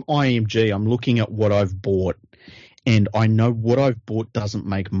if I'm IMG, I'm looking at what I've bought, and I know what I've bought doesn't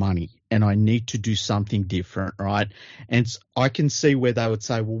make money, and I need to do something different, right? And I can see where they would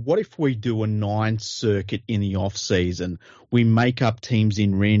say, well, what if we do a 9 circuit in the off season? We make up teams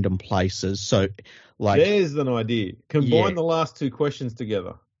in random places. So, like, there's an idea. Combine the last 2 questions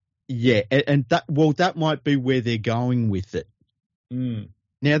together. Yeah, and that might be where they're going with it.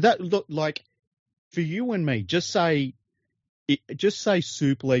 Now that look like for you and me, just say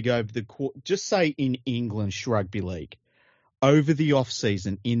Super League over the course, just say in English Rugby League over the off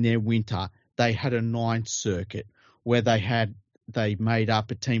season in their winter they had a 9 circuit where they made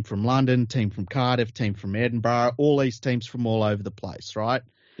up a team from London, team from Cardiff, team from Edinburgh, all these teams from all over the place, right?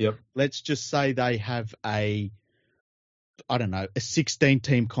 Yep. Let's just say they have a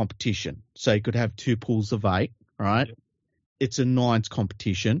 16-team competition. So you could have 2 pools of 8, right? Yep. It's a 9s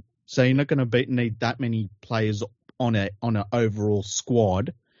competition. So you're not going to need that many players on an overall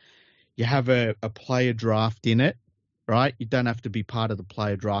squad. You have a player draft in it, right? You don't have to be part of the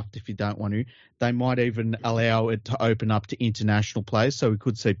player draft if you don't want to. They might even allow it to open up to international players. So we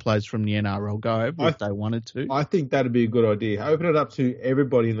could see players from the NRL go over if they wanted to. I think that'd be a good idea. Open it up to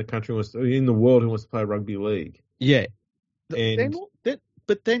everybody in the country, in the world who wants to play rugby league. Yeah. And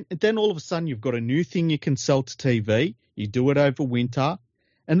then all of a sudden you've got a new thing you can sell to TV. You do it over winter.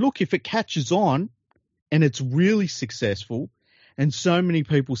 And look, if it catches on and it's really successful and so many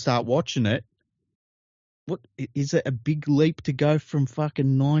people start watching it, what is it a big leap to go from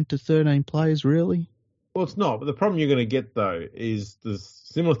fucking 9 to 13 players, really? Well, it's not. But the problem you're going to get, though, is the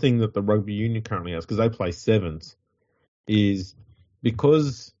similar thing that the rugby union currently has, because they play 7s, is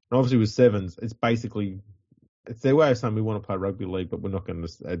because, obviously with 7s, it's basically, it's their way of saying we want to play rugby league, but we're not going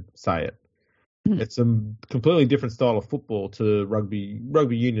to say it. It's a completely different style of football to rugby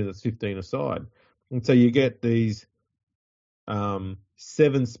union that's 15-a-side. And so you get these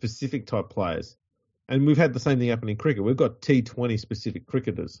 7 specific type players. And we've had the same thing happen in cricket. We've got T20 specific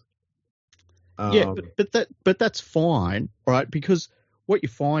cricketers. But that's fine, right? Because what you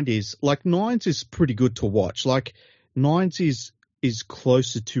find is like 9s is pretty good to watch. Like 9s is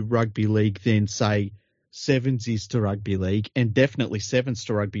closer to rugby league than say 7s is to rugby league, and definitely 7s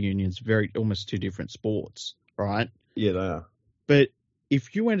to rugby union is almost 2 different sports, right? Yeah, they are. But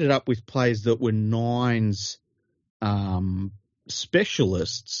if you ended up with players that were 9s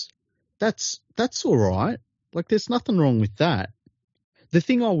specialists, that's all right. Like there's nothing wrong with that. The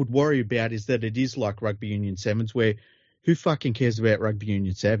thing I would worry about is that it is like rugby union 7s, where who fucking cares about rugby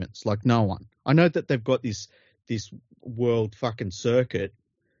union 7s? Like no one. I know that they've got this world fucking circuit,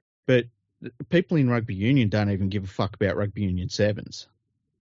 but people in rugby union don't even give a fuck about rugby union 7s.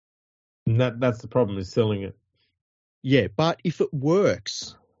 And that's the problem, is selling it. Yeah, but if it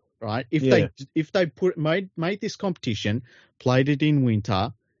works, right? If they made this competition, played it in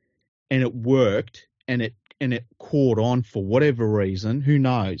winter, and it worked, and it caught on for whatever reason, who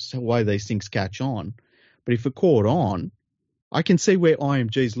knows why these things catch on? But if it caught on, I can see where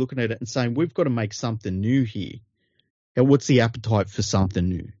IMG's looking at it and saying, we've got to make something new here. Now, what's the appetite for something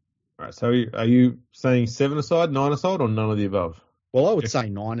new? All right, so are you saying 7 aside, 9 aside, or none of the above? Well, I would say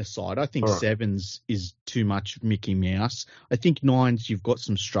 9 aside. I think All right. 7's is too much Mickey Mouse. I think 9's, you've got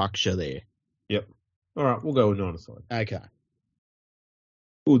some structure there. Yep. All right, we'll go with 9 aside. Okay.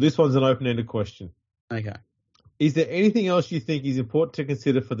 Oh, this one's an open-ended question. Okay. Is there anything else you think is important to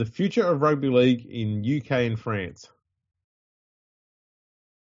consider for the future of rugby league in UK and France?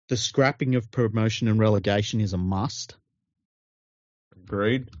 The scrapping of promotion and relegation is a must.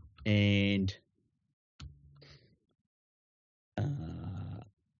 Agreed. And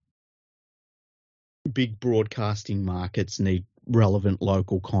big broadcasting markets need relevant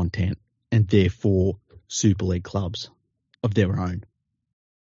local content and therefore Super League clubs of their own.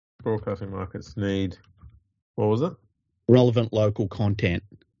 Broadcasting markets need, what was it? Relevant local content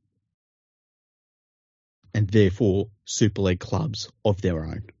and therefore Super League clubs of their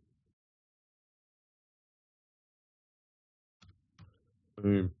own.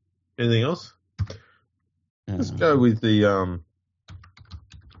 Anything else? Let's go with the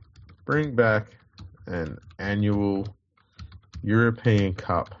bring back an annual European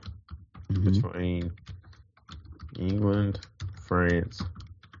Cup between England, France,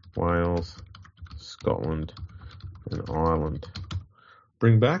 Wales, Scotland, and Ireland.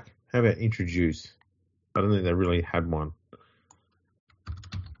 Bring back? How about introduce? I don't think they really had one.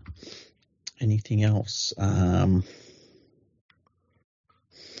 Anything else?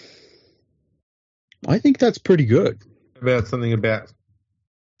 I think that's pretty good. About something about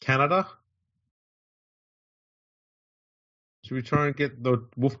Canada? Should we try and get the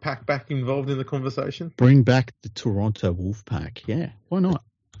Wolfpack back involved in the conversation? Bring back the Toronto Wolfpack. Yeah, why not?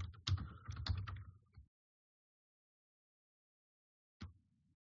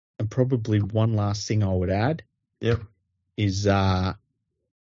 And probably one last thing I would add is can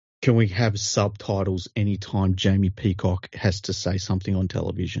we have subtitles anytime Jamie Peacock has to say something on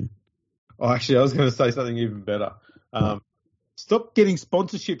television? Oh, actually, I was going to say something even better. Stop getting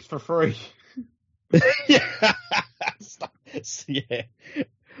sponsorships for free. Yeah. Yeah.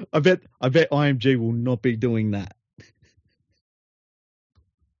 I bet IMG will not be doing that.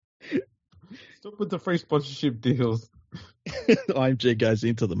 Stop with the free sponsorship deals. IMG goes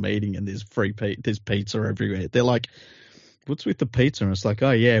into the meeting and there's pizza everywhere. They're like, what's with the pizza? And it's like,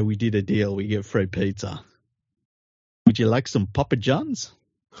 oh yeah, we did a deal. We get free pizza. Would you like some Papa John's?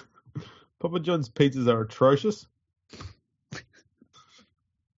 Papa John's pizzas are atrocious.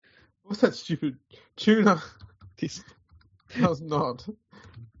 What's that stupid tuna? This does not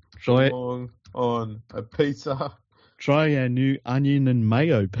belong on a pizza. Try our new onion and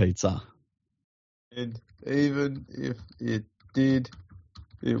mayo pizza. And even if it did,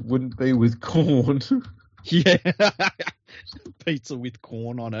 it wouldn't be with corn. Yeah. Pizza with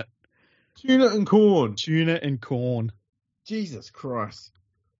corn on it. Tuna and corn. Tuna and corn. Jesus Christ.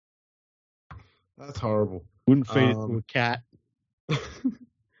 That's horrible. Wouldn't feed it to a cat.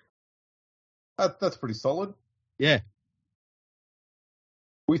 That's pretty solid. Yeah.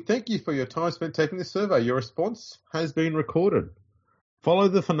 We thank you for your time spent taking this survey. Your response has been recorded. Follow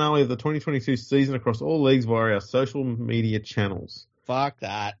the finale of the 2022 season across all leagues via our social media channels. Fuck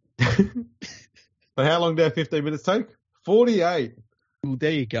that. So how long did our 15 minutes take? 48. Well,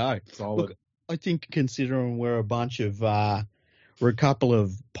 there you go. Solid. Look, I think considering we're a couple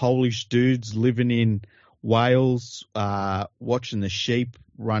of Polish dudes living in Wales, watching the sheep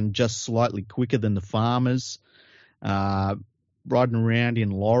run just slightly quicker than the farmers, riding around in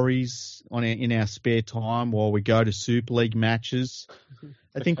lorries in our spare time while we go to Super League matches.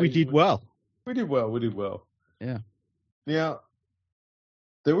 I think we did well. We did well. Yeah. Now,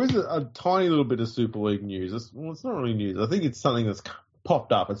 there was a tiny little bit of Super League news. It's not really news. I think it's something that's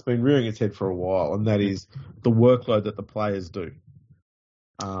popped up. It's been rearing its head for a while, and that is the workload that the players do.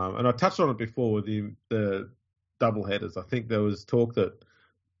 And I touched on it before with the double headers. I think there was talk that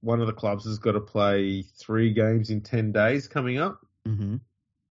one of the clubs has got to play 3 games in 10 days coming up. Mm-hmm.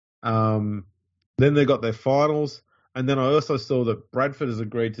 Then they got their finals. And then I also saw that Bradford has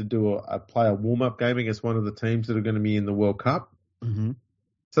agreed to do play a warm-up game against one of the teams that are going to be in the World Cup. Mm-hmm.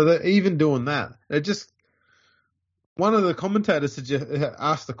 So they're even doing that. One of the commentators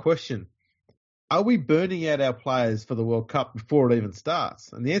asked the question, are we burning out our players for the World Cup before it even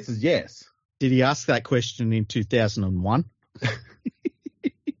starts? And the answer is yes. Did he ask that question in 2001?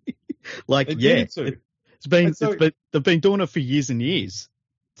 They've been doing it for years and years.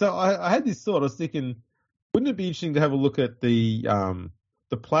 So I had this thought. I was thinking, wouldn't it be interesting to have a look at the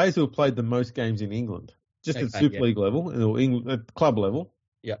players who have played the most games in England, just at Super League level or England, at club level?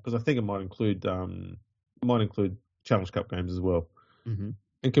 Yeah, because I think it might include Challenge Cup games as well, Mm-hmm.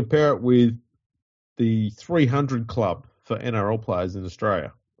 and compare it with the 300 club for NRL players in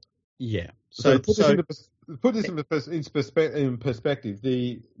Australia. Yeah. So to put this in perspective,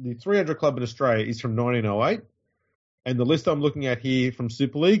 the 300 club in Australia is from 1908, and the list I'm looking at here from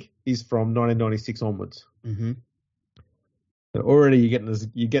Super League is from 1996 onwards. Mm-hmm. So already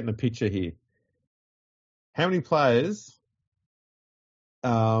you're getting a picture here. How many players?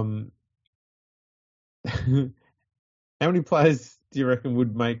 How many players do you reckon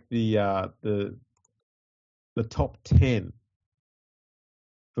would make the top 10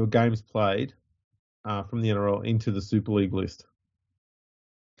 for games played from the NRL into the Super League list?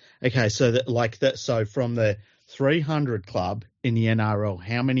 Okay, so so from the 300 club in the NRL,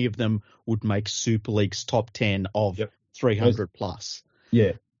 how many of them would make Super League's top 10 of 300 plus?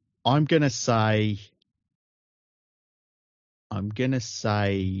 Yeah. I'm gonna say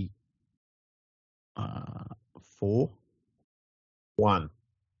 4. One.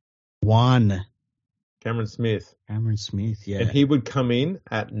 Cameron Smith. Yeah. And he would come in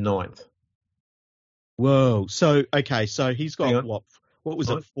at 9th. Whoa. So he's Hang got on. what was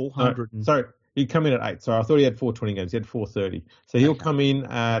it, 400? No, sorry, he'd come in at 8. Sorry, I thought he had 420 games. He had 430. So he'll come in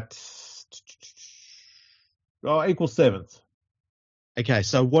at equal 7th. Okay,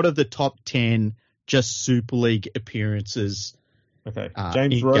 so what are the top 10 just Super League appearances? Okay,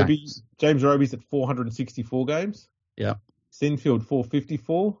 James Roby's at 464 games. Yeah. Sinfield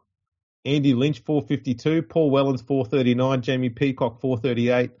 454. Andy Lynch 452. Paul Wellens 439. Jamie Peacock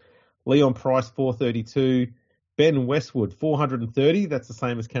 438. Leon Price 432. Ben Westwood 430. That's the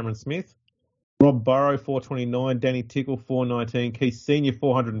same as Cameron Smith. Rob Burrow 429. Danny Tickle 419. Keith Senior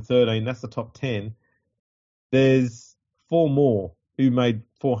 413. That's the top 10. There's 4 more who made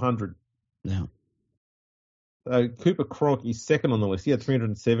 400. Yeah. Cooper Cronk is second on the list. He had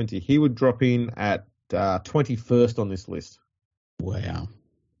 370. He would drop in at 21st on this list. Wow.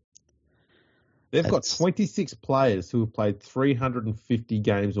 They've got 26 players who have played 350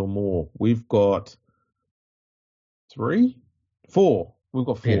 games or more. We've got 4. We've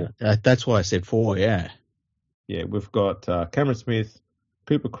got 4. Yeah, that's why I said 4, yeah. Yeah, we've got Cameron Smith,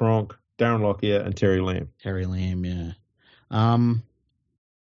 Cooper Cronk, Darren Lockyer, and Terry Lamb. Yeah.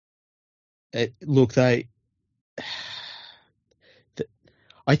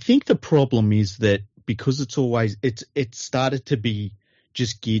 I think the problem is that because it's started to be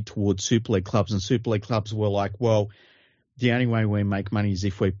just geared towards Super League clubs, and Super League clubs were like, well, the only way we make money is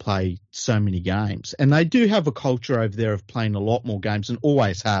if we play so many games. And they do have a culture over there of playing a lot more games and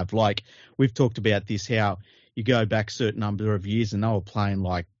always have. Like, we've talked about this, how you go back a certain number of years and they were playing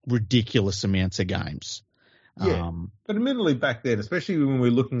like ridiculous amounts of games. Yeah, but admittedly back then, especially when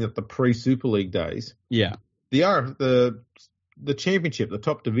we're looking at the pre-Super League days, yeah, the championship, the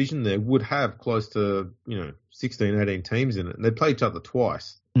top division there, would have close to 16, 18 teams in it, and they'd play each other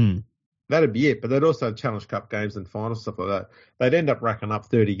twice. Mm. That'd be it, but they'd also have Challenge Cup games and finals, stuff like that. They'd end up racking up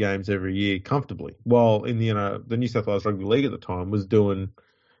 30 games every year comfortably, while in the New South Wales Rugby League at the time was doing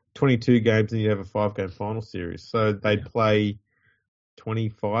 22 games and you'd have a 5-game final series. So they'd play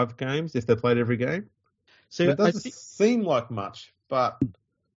 25 games if they played every game. So it doesn't seem like much, but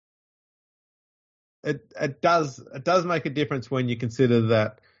it does make a difference when you consider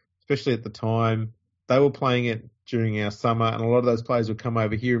that, especially at the time, they were playing it during our summer, and a lot of those players would come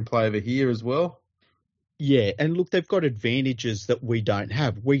over here and play over here as well. Yeah, and look, they've got advantages that we don't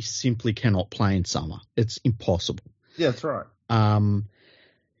have. We simply cannot play in summer. It's impossible. Yeah, that's right.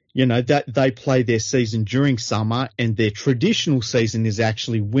 That they play their season during summer, and their traditional season is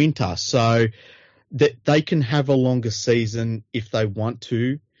actually winter. So that they can have a longer season if they want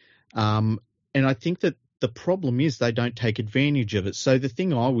to. And I think that the problem is they don't take advantage of it. So the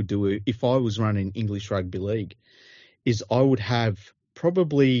thing I would do if I was running English Rugby League is I would have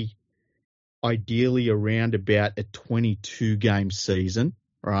probably ideally around about a 22-game season,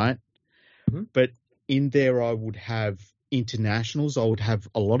 right? Mm-hmm. But in there I would have internationals. I would have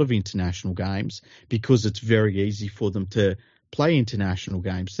a lot of international games because it's very easy for them to play international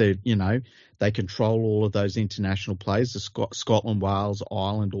games. They control all of those international players, the Scotland, Wales,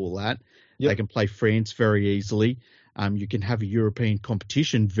 Ireland, all that. Yep. They can play France very easily. You can have a European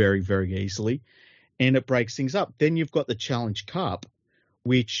competition very, very easily, and it breaks things up. Then you've got the Challenge Cup,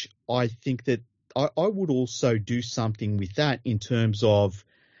 which I think that I would also do something with that in terms of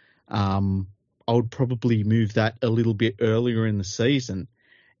I would probably move that a little bit earlier in the season.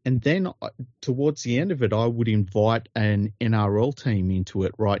 And then towards the end of it, I would invite an NRL team into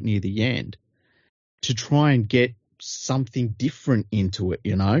it right near the end to try and get something different into it,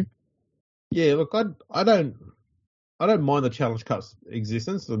 Yeah, look, I don't mind the Challenge Cup's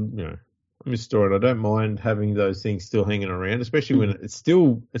existence. I'm just storing. I don't mind having those things still hanging around, especially when it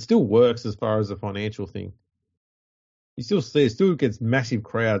still works as far as a financial thing. You still see it still gets massive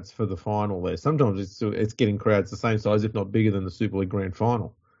crowds for the final there. Sometimes it's getting crowds the same size, if not bigger, than the Super League Grand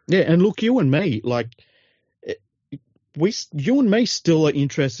Final. Yeah, and look, you and me, like you and me still are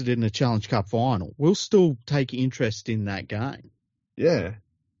interested in the Challenge Cup final. We'll still take interest in that game. Yeah.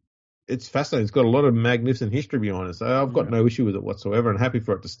 It's fascinating. It's got a lot of magnificent history behind it. So I've got no issue with it whatsoever and happy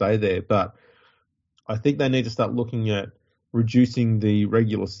for it to stay there. But I think they need to start looking at reducing the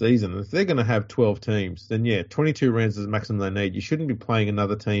regular season. If they're going to have 12 teams, then 22 rounds is the maximum they need. You shouldn't be playing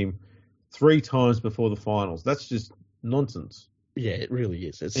another team 3 times before the finals. That's just nonsense. Yeah, it really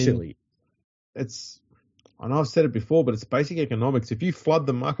is. It's silly. I know I've said it before, but it's basic economics. If you flood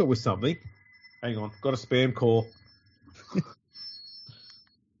the market with something, hang on, got a spam call.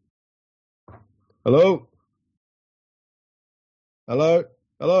 Hello? Hello?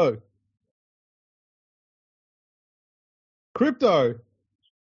 Hello? Crypto.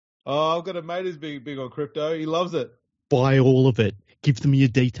 Oh, I've got a mate who's big on crypto. He loves it. Buy all of it. Give them your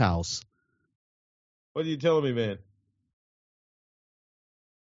details. What are you telling me, man?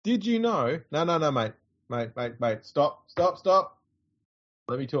 Did you know? No, mate. Mate. Stop.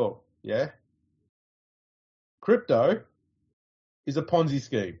 Let me talk. Yeah? Crypto is a Ponzi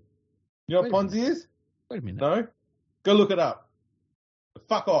scheme. You know what Ponzi is? Wait a minute. No? Go look it up.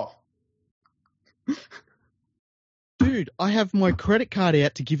 Fuck off. Dude, I have my credit card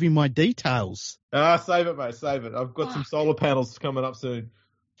out to give you my details. Save it, mate. Save it. I've got some solar panels coming up soon.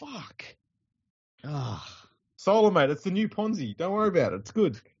 Fuck. Solar, mate. It's the new Ponzi. Don't worry about it. It's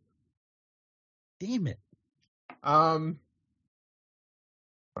good. Damn it.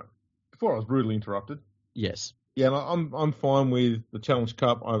 Before I was rudely interrupted. Yes. Yeah, I'm fine with the Challenge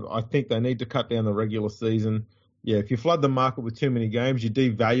Cup. I think they need to cut down the regular season. Yeah, if you flood the market with too many games, you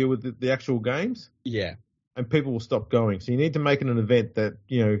devalue with the actual games. Yeah. And people will stop going. So you need to make it an event that,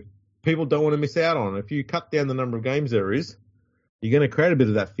 people don't want to miss out on. If you cut down the number of games there is, you're going to create a bit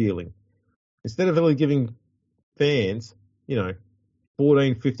of that feeling. Instead of really giving fans,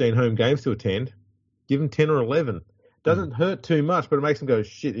 14, 15 home games to attend, give them 10 or 11. Doesn't hurt too much, but it makes them go,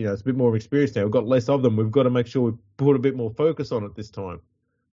 shit, it's a bit more of experience now. We've got less of them. We've got to make sure we put a bit more focus on it this time.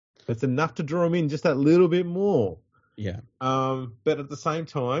 It's enough to draw them in just that little bit more. Yeah. But at the same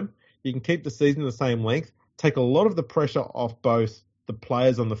time, you can keep the season the same length, take a lot of the pressure off both the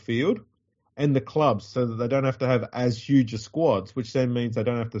players on the field and the clubs so that they don't have to have as huge a squads, which then means they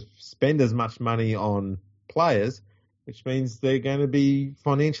don't have to spend as much money on players, which means they're going to be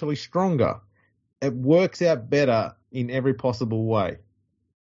financially stronger. It works out better in every possible way.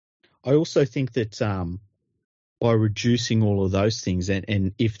 I also think that by reducing all of those things,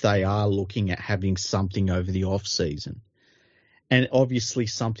 and if they are looking at having something over the off season, and obviously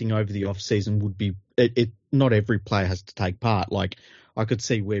something over the off season would be not every player has to take part. Like I could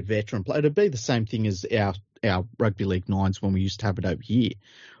see where veteran play, it'd be the same thing as our rugby league nines when we used to have it over here,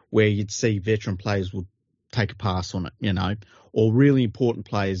 where you'd see veteran players would take a pass on it, or really important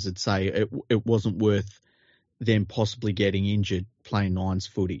players would say it wasn't worth them possibly getting injured playing nines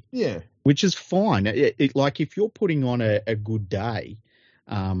footy. Yeah. Which is fine. Like if you're putting on a good day,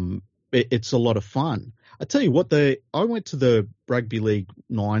 it's a lot of fun. I tell you what, I went to the Rugby League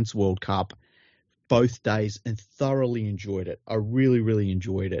Nines World Cup both days and thoroughly enjoyed it. I really, really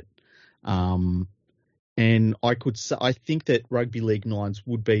enjoyed it. And I think that Rugby League Nines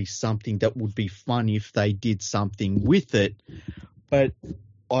would be something that would be fun if they did something with it. But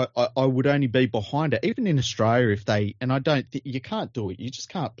I would only be behind it, even in Australia, and I don't think you can't do it. You just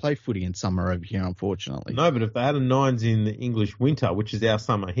can't play footy in summer over here, unfortunately. No, but if they had a nines in the English winter, which is our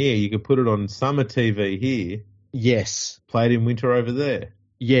summer here, you could put it on summer TV here. Yes. Play it in winter over there.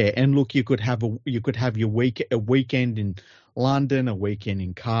 Yeah, and look, you could have your weekend in London, a weekend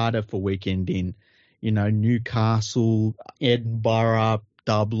in Cardiff, a weekend in, Newcastle, Edinburgh,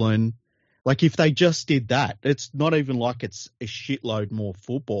 Dublin. Like if they just did that, it's not even like it's a shitload more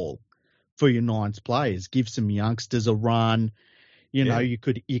football for your nines players. Give some youngsters a run. You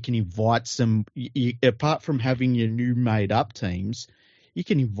can invite some. Apart from having your new made up teams, you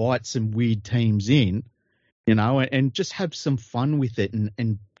can invite some weird teams in. And just have some fun with it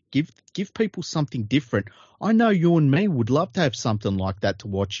and give people something different. I know you and me would love to have something like that to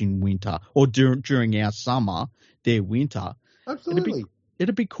watch in winter or during our summer, their winter. Absolutely.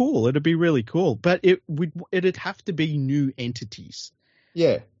 It'd be cool. It'd be really cool. But it'd have to be new entities.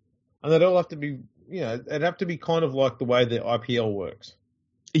 Yeah. And they'd all have to be, it'd have to be kind of like the way the IPL works.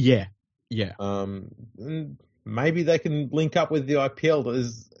 Yeah. Yeah. And maybe they can link up with the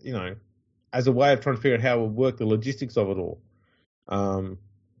IPL as a way of trying to figure out how it would work, the logistics of it all.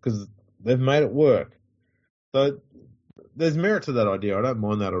 Because They've made it work. So there's merit to that idea. I don't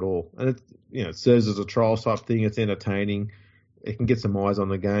mind that at all. And it serves as a trial type thing. It's entertaining. It can get some eyes on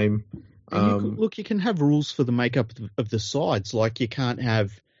the game. And you can have rules for the makeup of the sides. Like you can't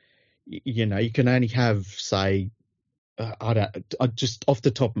have, you can only have, say, just off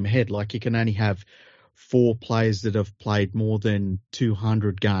the top of my head, like you can only have 4 players that have played more than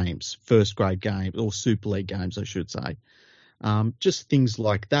 200 games, first grade games or Super League games, I should say. Just things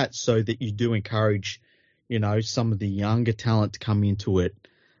like that, so that you do encourage, some of the younger talent to come into it.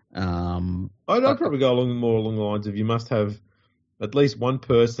 I'd probably go more along the lines of you must have at least one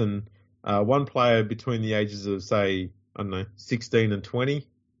person, one player between the ages of, say, 16 and 20.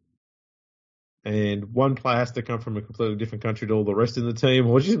 And one player has to come from a completely different country to all the rest of the team,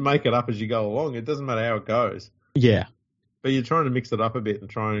 or just make it up as you go along. It doesn't matter how it goes. Yeah. But you're trying to mix it up a bit and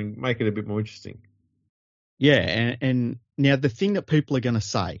try and make it a bit more interesting. Yeah, and now the thing that people are going to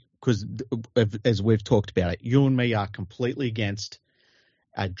say, because as we've talked about it, you and me are completely against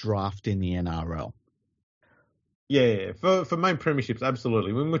a draft in the NRL. Yeah, for main premierships,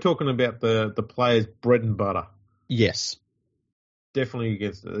 absolutely. When we're talking about the players' bread and butter. Yes. Definitely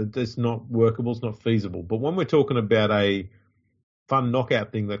against it. It's not workable, it's not feasible. But when we're talking about a fun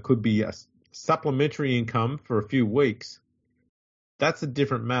knockout thing that could be a supplementary income for a few weeks, that's a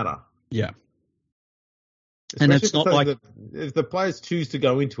different matter. Yeah. Especially and it's not like if the players choose to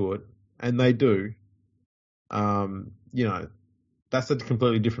go into it, and they do, that's a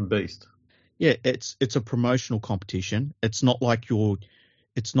completely different beast. Yeah, it's a promotional competition. It's not like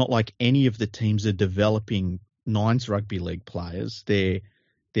any of the teams are developing Nines rugby league players.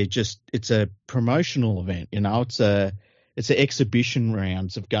 It's a promotional event, it's an exhibition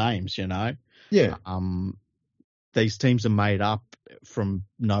rounds of games, Yeah. These teams are made up from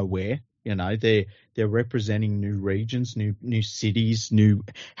nowhere, they're representing new regions, new cities,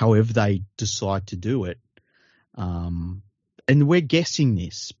 however they decide to do it. And we're guessing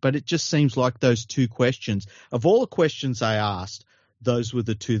this, but it just seems like those 2 questions, of all the questions I asked, those were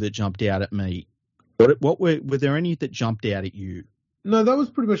the 2 that jumped out at me. What were there any that jumped out at you? No, that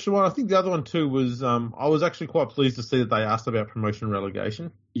was pretty much the one. I think the other one too was I was actually quite pleased to see that they asked about promotion and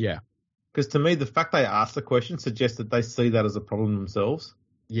relegation. Yeah. Because to me, the fact they asked the question suggests that they see that as a problem themselves.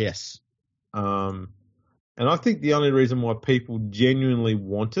 Yes. And I think the only reason why people genuinely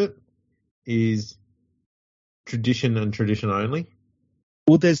want it is tradition and tradition only.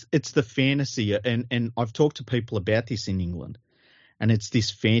 Well, it's the fantasy, and I've talked to people about this in England, and it's this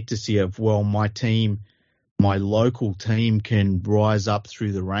fantasy of, well, my local team can rise up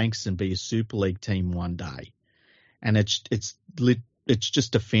through the ranks and be a Super League team one day, and it's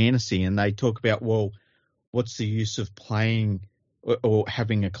just a fantasy. And they talk about, well, what's the use of playing or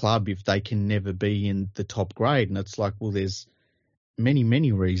having a club if they can never be in the top grade? And it's like, well, there's many,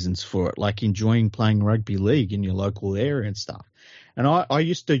 many reasons for it, like enjoying playing rugby league in your local area and stuff. And I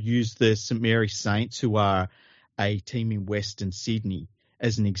used to use the St Mary's Saints, who are a team in Western Sydney,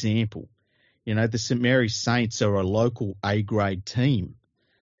 as an example. The St Mary's Saints are a local A-grade team.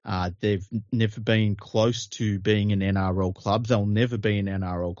 They've never been close to being an NRL club. They'll never be an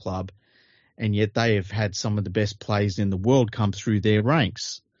NRL club. And yet they have had some of the best players in the world come through their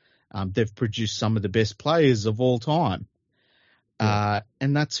ranks. They've produced some of the best players of all time.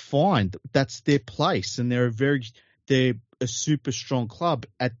 And that's fine. That's their place. And they're a super strong club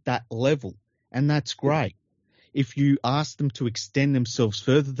at that level. And that's great. If you ask them to extend themselves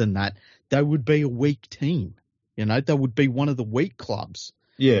further than that, they would be a weak team. They would be one of the weak clubs.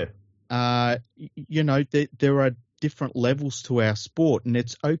 Yeah. There are different levels to our sport, and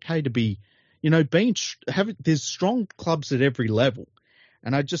it's okay to be, there's strong clubs at every level.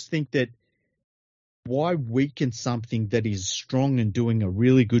 And I just think that why weaken something that is strong and doing a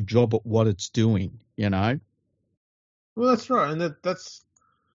really good job at what it's doing, Well, that's right. And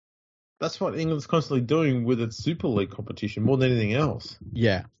that's what England's constantly doing with its Super League competition more than anything else.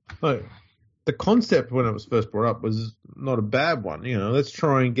 Yeah. Like, the concept when it was first brought up was not a bad one. Let's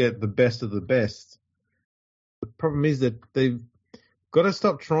try and get the best of the best. The problem is that they've got to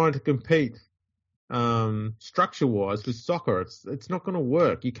stop trying to compete structure-wise with soccer. It's not going to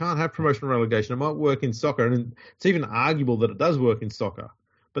work. You can't have promotion and relegation. It might work in soccer, and it's even arguable that it does work in soccer.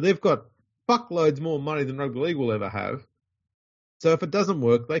 But they've got fuckloads more money than rugby league will ever have. So if it doesn't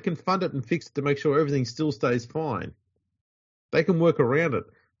work, they can fund it and fix it to make sure everything still stays fine. They can work around it.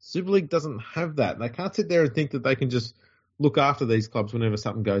 Super League doesn't have that. They can't sit there and think that they can just look after these clubs whenever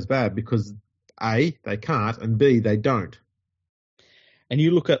something goes bad, because A, they can't, and B, they don't. And you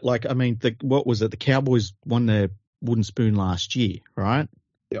look at, what was it? The Cowboys won the wooden spoon last year, right?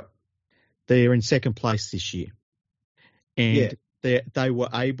 Yep. They're in second place this year. And they were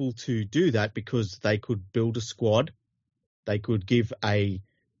able to do that because they could build a squad. They could give a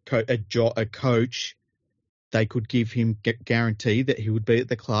coach. They could give him guarantee that he would be at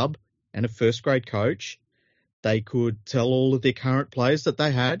the club and a first grade coach. They could tell all of their current players that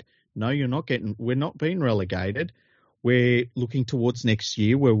they had, no, we're not being relegated. We're looking towards next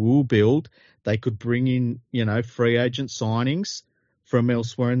year where we'll build. They could bring in, free agent signings from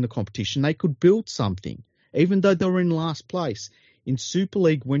elsewhere in the competition. They could build something, even though they were in last place. In Super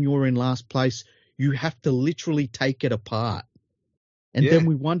League, when you're in last place, you have to literally take it apart. And then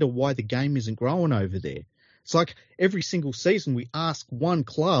we wonder why the game isn't growing over there. It's like every single season we ask one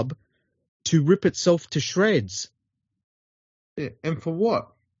club to rip itself to shreds. Yeah, and for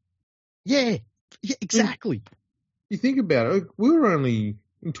what? Yeah, exactly. You think about it, we were only,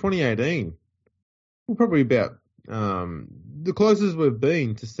 in 2018, we're probably about the closest we've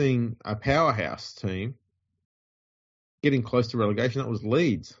been to seeing a powerhouse team getting close to relegation. That was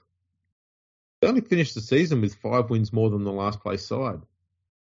Leeds. They only finished the season with 5 wins more than the last place side.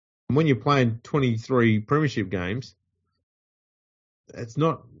 And when you're playing 23 premiership games, it's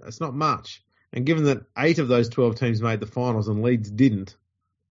not much. And given that 8 of those 12 teams made the finals and Leeds didn't,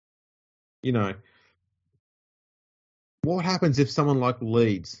 what happens if someone like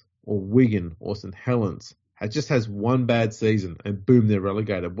Leeds or Wigan or St Helens has one bad season and boom, they're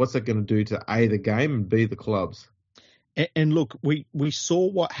relegated? What's that going to do to A, the game, and B, the clubs? And look, we saw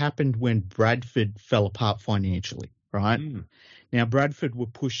what happened when Bradford fell apart financially, right? Now, Bradford were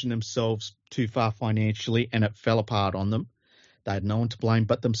pushing themselves too far financially and it fell apart on them. They had no one to blame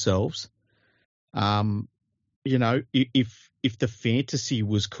but themselves. If the fantasy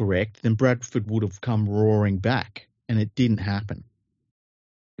was correct, then Bradford would have come roaring back, and it didn't happen.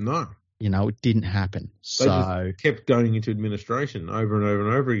 No. It didn't happen. They just kept going into administration over and over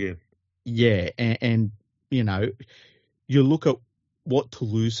and over again. Yeah, and you look at what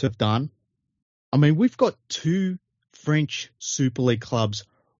Toulouse have done. I mean, we've got 2 French Super League clubs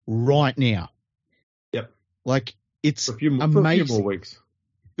right now. Yep. Like, it's amazing. For a few more weeks.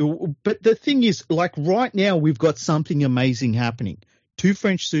 But the thing is, like, right now we've got something amazing happening. 2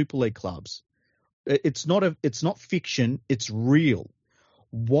 French Super League clubs. It's not fiction. It's real.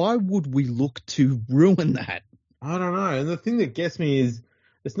 Why would we look to ruin that? I don't know. And the thing that gets me is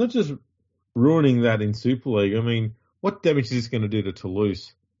it's not just ruining that in Super League. I mean, what damage is this going to do to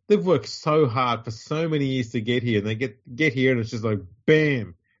Toulouse? They've worked so hard for so many years to get here, and they get here, and it's just like,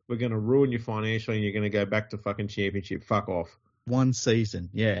 bam, we're going to ruin you financially, and you're going to go back to fucking championship. Fuck off. One season,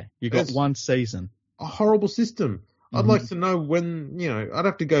 yeah. You got one season. A horrible system. I'd like to know when, I'd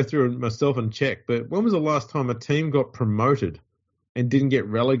have to go through it myself and check, but when was the last time a team got promoted and didn't get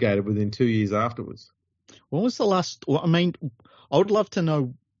relegated within 2 years afterwards? When was the last? Well, I mean, I would love to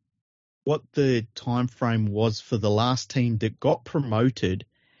know what the time frame was for the last team that got promoted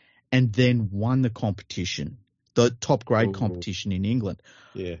and then won the competition, the top grade competition in England.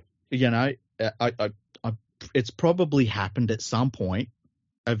 Yeah. It's probably happened at some point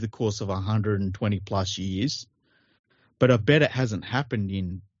over the course of 120 plus years, but I bet it hasn't happened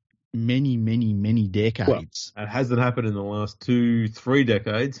in many, many, many decades. Well, it hasn't happened in the last 2-3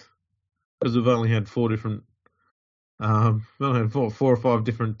 decades because we've only had 4 different, four or five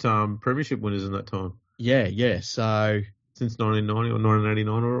different premiership winners in that time. Yeah. So since 1990 or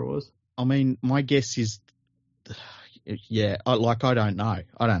 1989, or it was. I mean, my guess is, I don't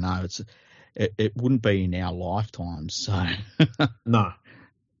know. It wouldn't be in our lifetimes. So no.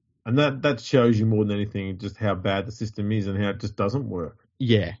 And that shows you more than anything just how bad the system is and how it just doesn't work.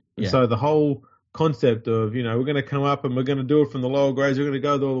 Yeah. And so the whole concept of, we're going to come up and we're going to do it from the lower grades, we're going to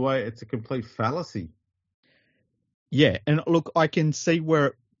go all the way, it's a complete fallacy. Yeah. And look, I can see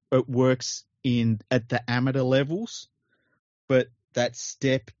where it works at the amateur levels, but that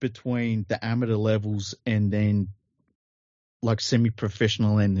step between the amateur levels and then like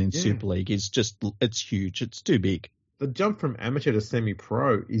semi-professional and then Super League is it's huge. It's too big. The jump from amateur to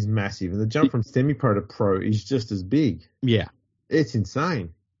semi-pro is massive, and the jump from semi-pro to pro is just as big. Yeah. It's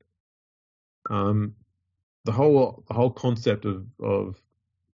insane. The whole concept of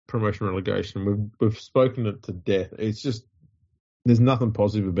promotion relegation, we've spoken it to death. It's just, there's nothing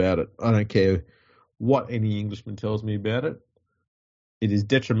positive about it. I don't care what any Englishman tells me about it. It is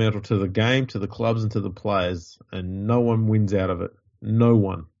detrimental to the game, to the clubs, and to the players, and no one wins out of it. No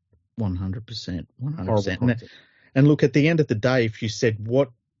one. 100%. 100%. And look, at the end of the day, if you said,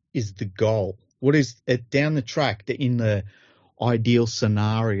 what is the goal? What is it down the track, in the ideal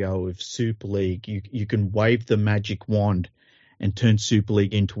scenario of Super League, you can wave the magic wand and turn Super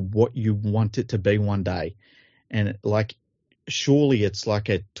League into what you want it to be one day. And surely it's like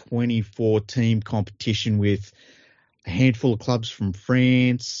a 24-team competition with a handful of clubs from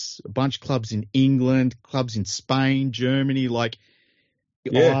France, a bunch of clubs in England, clubs in Spain, Germany, like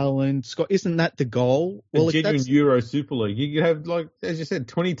Yeah. Ireland, Scott. Isn't that the goal? A Well, if genuine that's Euro Super League. You could have, like, as you said,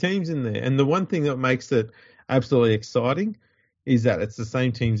 20 teams in there. And the one thing that makes it absolutely exciting is that it's the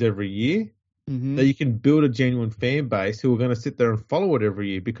same teams every year. Mhm. That you can build a genuine fan base who are going to sit there and follow it every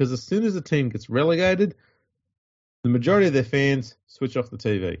year. Because as soon as a team gets relegated, the majority of their fans switch off the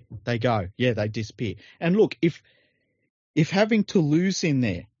TV. They go, yeah, they disappear. And look, if having Toulouse in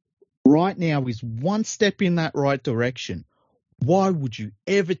there right now is one step in that right direction, why would you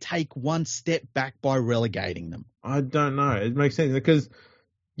ever take one step back by relegating them? I don't know. It makes sense because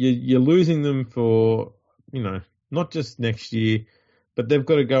you're losing them for, not just next year, but they've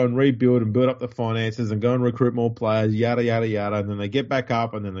got to go and rebuild and build up the finances and go and recruit more players, yada, yada, yada. And then they get back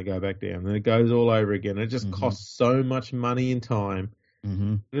up and then they go back down. And then it goes all over again. It just costs so much money and time. Mm-hmm.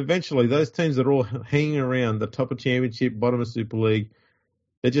 And eventually, those teams that are all hanging around the top of Championship, bottom of Super League,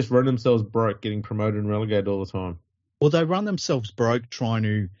 they just run themselves broke getting promoted and relegated all the time. Well, they run themselves broke trying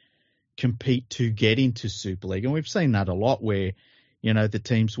to compete to get into Super League. And we've seen that a lot where, the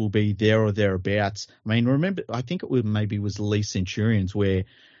teams will be there or thereabouts. I mean, remember, I think it was Leigh Centurions where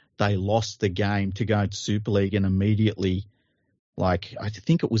they lost the game to go into Super League and immediately, like, I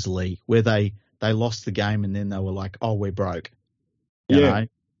think it was Leigh, where they lost the game and then they were like, oh, we're broke. You know?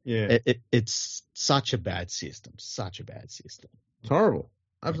 Yeah. It's such a bad system. Such a bad system. It's horrible.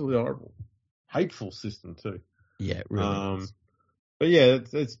 Absolutely horrible. Hateful system, too. Yeah, it really is. But yeah,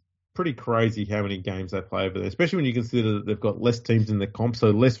 it's pretty crazy how many games they play over there, especially when you consider that they've got less teams in the comp,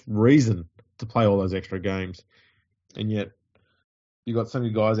 so less reason to play all those extra games. And yet, you've got so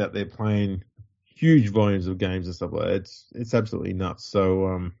many guys out there playing huge volumes of games and stuff like that. It's absolutely nuts.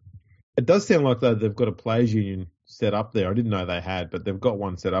 So it does sound like they've got a players' union set up there. I didn't know they had, but they've got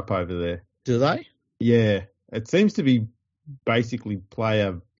one set up over there. Do they? Yeah. It seems to be basically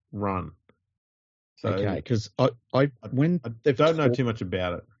player run. So okay, because I don't know too much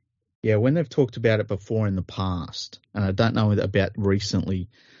about it. Yeah, when they've talked about it before in the past, and I don't know about recently,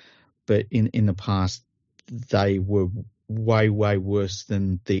 but in the past, they were way, way worse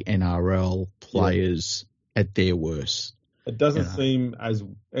than the NRL players at their worst. It doesn't seem as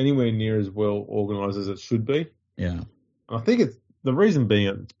anywhere near as well organised as it should be. Yeah. I think the reason being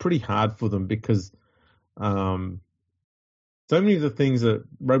it's pretty hard for them because so many of the things that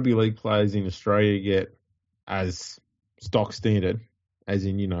rugby league players in Australia get as stock standard, as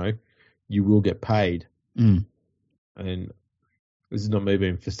in, you will get paid. Mm. And this is not me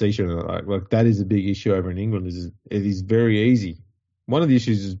being facetious. Like that is a big issue over in England. It is very easy. One of the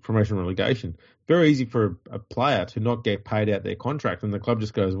issues is promotion relegation. Very easy for a player to not get paid out their contract, and the club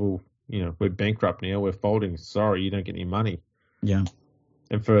just goes, well, we're bankrupt now, we're folding. Sorry, you don't get any money. Yeah.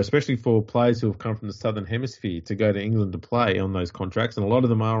 And especially for players who have come from the Southern Hemisphere to go to England to play on those contracts, and a lot of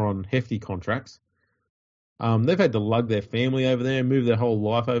them are on hefty contracts. They've had to lug their family over there and move their whole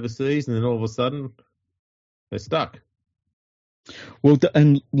life overseas, and then all of a sudden, they're stuck. Well,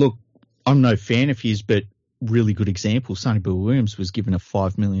 and look, I'm no fan of his, but really good example. Sonny Bill Williams was given a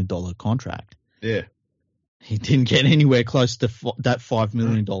 $5 million contract. Yeah. He didn't get anywhere close to that $5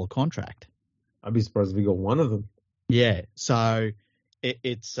 million contract. I'd be surprised if he got one of them. Yeah, so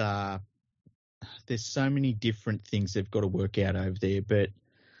it's there's so many different things they've got to work out over there, but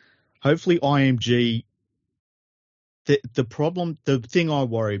hopefully IMG. The thing I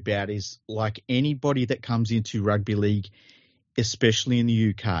worry about is like anybody that comes into rugby league, especially in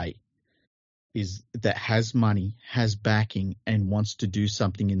the UK, is that has money, has backing, and wants to do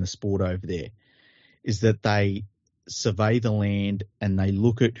something in the sport over there, is that they survey the land and they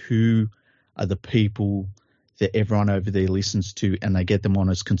look at who are the people that everyone over there listens to, and they get them on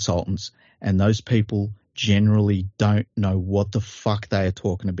as consultants. And those people generally don't know what the fuck they are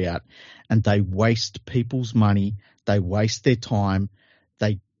talking about, and they waste people's money. They waste their time.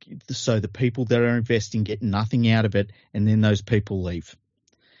 So the people that are investing get nothing out of it, and then those people leave.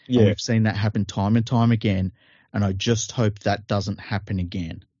 Yeah. And we've seen that happen time and time again, and I just hope that doesn't happen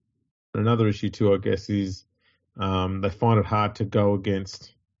again. Another issue too, I guess, is they find it hard to go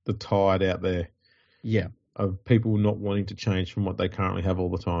against the tide out there. Yeah. Of people not wanting to change from what they currently have all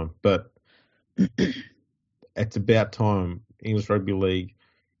the time. But it's about time English Rugby League,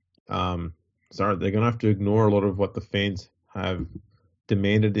 they're going to have to ignore a lot of what the fans have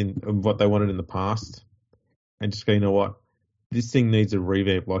demanded of what they wanted in the past and just go, you know what, this thing needs a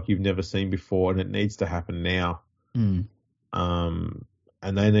revamp like you've never seen before, and it needs to happen now. Mm.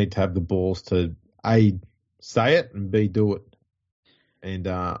 And they need to have the balls to A, say it, and B, do it. And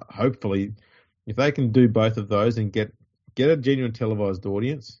hopefully, if they can do both of those and get a genuine televised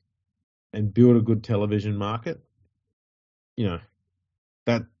audience and build a good television market,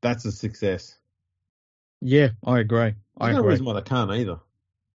 that's a success. Yeah, I agree. There's no reason why they can't either.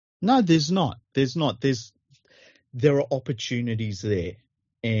 No, there's not. There are opportunities there,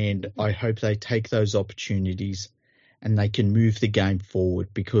 and I hope they take those opportunities and they can move the game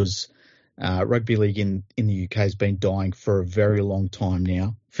forward, because rugby league in the UK has been dying for a very long time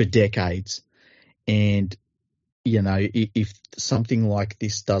now, for decades. And, if something like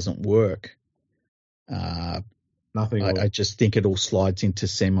this doesn't work, Nothing will. I just think it all slides into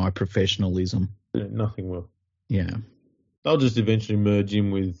semi-professionalism. Yeah, nothing will. Yeah. They'll just eventually merge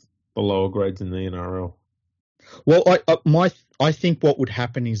in with the lower grades in the NRL. Well, I think what would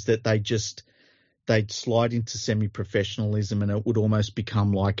happen is that they'd slide into semi-professionalism, and it would almost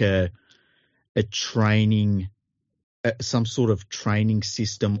become like a training, some sort of training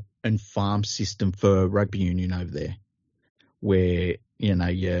system and farm system for rugby union over there, where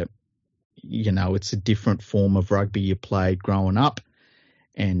it's a different form of rugby you played growing up,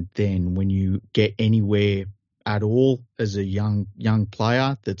 and then when you get anywhere at all as a young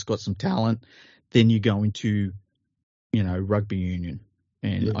player that's got some talent, then you go into rugby union.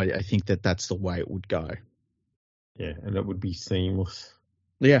 And yeah. I think that's the way it would go. Yeah, and it would be seamless.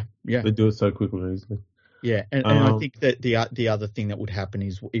 Yeah. They do it so quickly and easily. Yeah, and I think that the other thing that would happen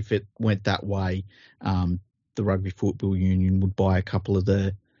is, if it went that way, the Rugby Football Union would buy a couple of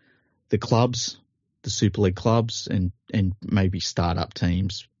the clubs, the Super League clubs, and maybe start up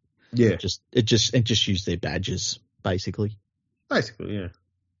teams. Yeah, just use their badges, basically. Basically, yeah.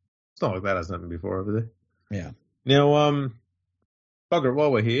 It's not like that has happened before over there. Yeah. Now, bugger it,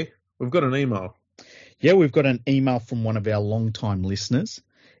 while we're here, we've got an email. Yeah, we've got an email from one of our long-time listeners.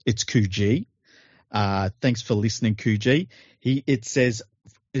 It's Kuji. Thanks for listening, Kuji. It says,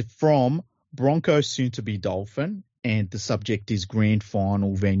 from Broncos soon-to-be Dolphin, and the subject is grand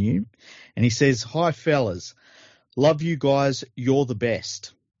final venue. And he says, "Hi, fellas. Love you guys. You're the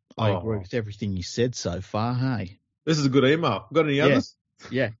best." I agree with everything you said so far, hey? This is a good email. Got any others?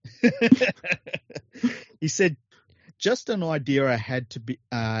 Yeah. He said, "Just an idea I had to be,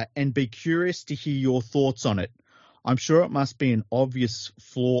 and be curious to hear your thoughts on it. I'm sure it must be an obvious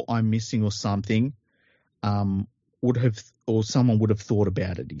flaw I'm missing or something. Someone would have thought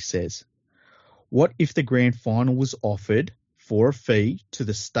about it," he says. "What if the grand final was offered for a fee to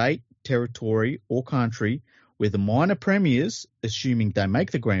the state, territory, or country where the minor premiers, assuming they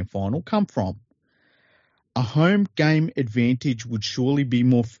make the grand final, come from? A home game advantage would surely be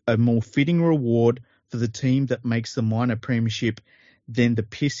a more fitting reward for the team that makes the minor premiership than the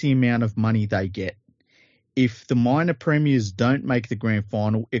pissy amount of money they get. If the minor premiers don't make the grand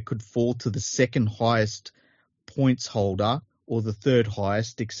final, it could fall to the second highest points holder or the third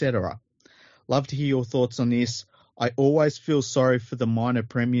highest, etc. Love to hear your thoughts on this. I always feel sorry for the minor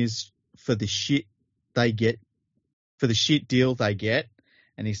premiers for the shit deal they get."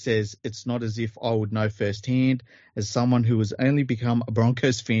 And he says, "It's not as if I would know firsthand, as someone who has only become a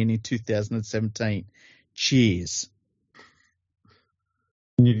Broncos fan in 2017. Cheers."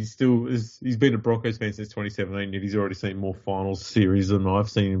 Yet he's been a Broncos fan since 2017, yet he's already seen more finals series than I've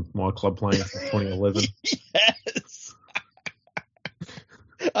seen my club playing since 2011. Yes.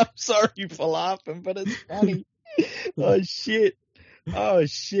 I'm sorry for laughing, but it's funny. Oh shit.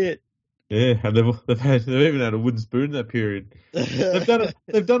 Yeah, and they've even had a wooden spoon in that period. They've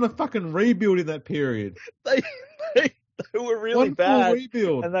done a fucking rebuild in that period. They were really bad,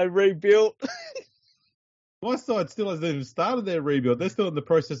 rebuild. And they rebuilt. My side still hasn't even started their rebuild. They're still in the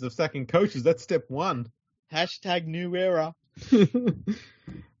process of sacking coaches. That's step one. # new era.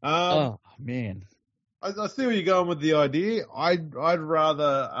 Oh man, I see where you're going with the idea. I'd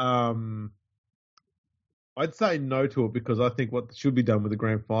rather I'd say no to it, because I think what should be done with the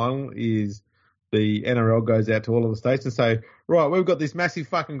grand final is the NRL goes out to all of the states and say, right, we've got this massive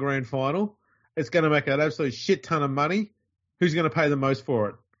fucking grand final. It's going to make an absolute shit ton of money. Who's going to pay the most for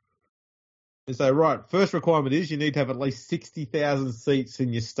it? And say, right, first requirement is you need to have at least 60,000 seats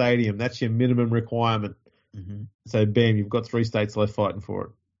in your stadium. That's your minimum requirement. Mm-hmm. So, bam, you've got 3 states left fighting for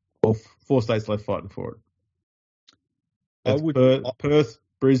it. Or 4 states left fighting for it. That's Perth,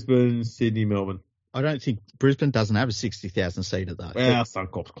 Brisbane, Sydney, Melbourne. I don't think Brisbane doesn't have a 60,000 seater though. Well,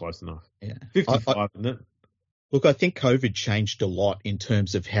 Suncorp's close enough. Yeah. 55, isn't it? Look, I think COVID changed a lot in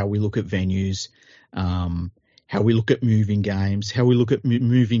terms of how we look at venues, how we look at moving games, how we look at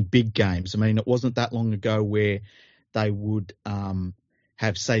moving big games. I mean, it wasn't that long ago where they would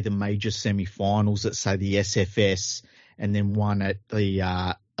have, say, the major semi-finals at, say, the SFS, and then one at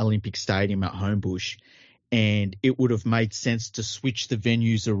the Olympic Stadium at Homebush. And it would have made sense to switch the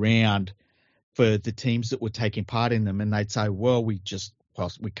venues around for the teams that were taking part in them, and they'd say, well, we just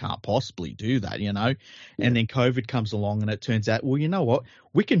we can't possibly do that, you know. And then COVID comes along, and it turns out, well, you know what?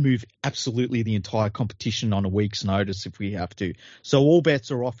 We can move absolutely the entire competition on a week's notice if we have to. So all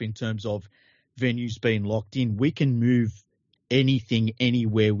bets are off in terms of venues being locked in. We can move anything,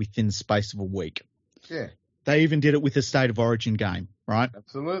 anywhere within the space of a week. Yeah. They even did it with a State of Origin game, right?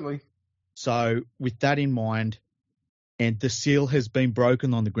 Absolutely. So with that in mind, and the seal has been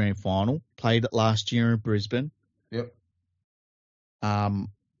broken on the grand final, played it last year in Brisbane. Yep. I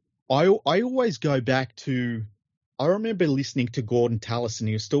always go back to, I remember listening to Gordon Tallis, and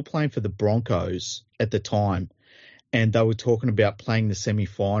he was still playing for the Broncos at the time, and they were talking about playing the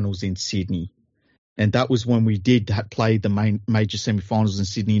semi-finals in Sydney. And that was when we did play the major semi-finals in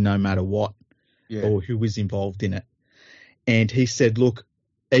Sydney no matter what, or who was involved in it. And he said, look,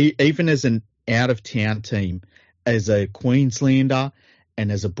 even as an out-of-town team, as a Queenslander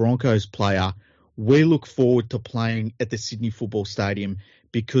and as a Broncos player, we look forward to playing at the Sydney Football Stadium,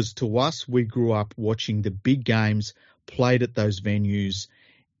 because to us, we grew up watching the big games played at those venues,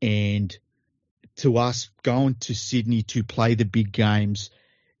 and to us, going to Sydney to play the big games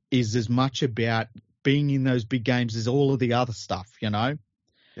is as much about being in those big games as all of the other stuff, you know?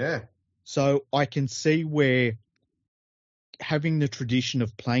 Yeah. So I can see where having the tradition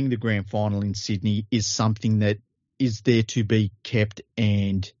of playing the grand final in Sydney is something that is there to be kept,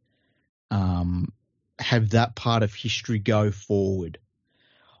 and have that part of history go forward.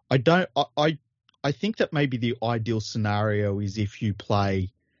 I think that maybe the ideal scenario is if you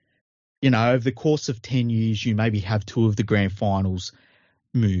play, you know, over the course of 10 years, you maybe have two of the grand finals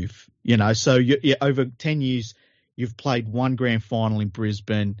move, you know, so you over 10 years, you've played one grand final in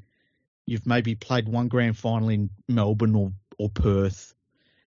Brisbane, you've maybe played one grand final in Melbourne or Perth,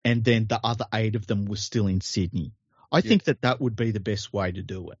 and then the other 8 of them were still in Sydney. I think that would be the best way to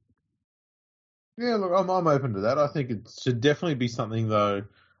do it. Yeah, look, I'm open to that. I think it should definitely be something, though,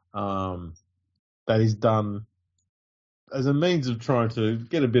 that is done as a means of trying to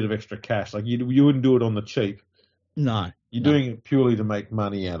get a bit of extra cash. Like, you wouldn't do it on the cheap. No. You're doing it purely to make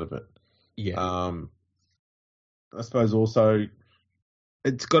money out of it. Yeah. I suppose also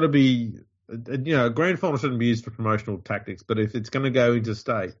it's got to be, you know, a grand final shouldn't be used for promotional tactics, but if it's going to go into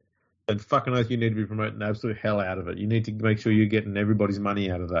state, then fucking oath you need to be promoting the absolute hell out of it. You need to make sure you're getting everybody's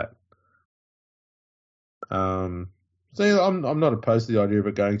money out of that. So yeah, I'm not opposed to the idea of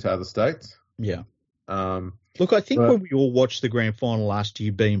it going to other states. Yeah. Look, I think when we all watched the grand final last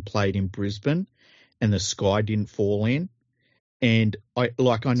year being played in Brisbane and the sky didn't fall in, and I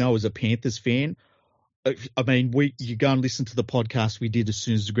know as a Panthers fan, I mean, you go and listen to the podcast we did as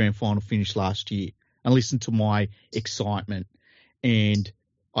soon as the grand final finished last year, and listen to my excitement, and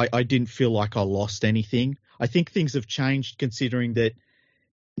I didn't feel like I lost anything. I think things have changed considering that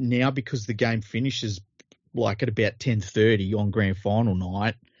now, because the game finishes like at about 10:30 on grand final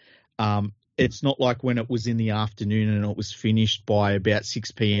night. It's not like when it was in the afternoon and it was finished by about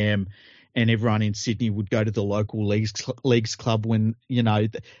 6 p.m. and everyone in Sydney would go to the local leagues club when, you know,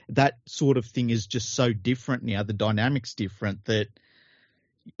 that sort of thing is just so different now. The dynamic's different, that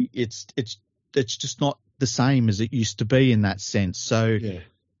it's just not the same as it used to be in that sense. So,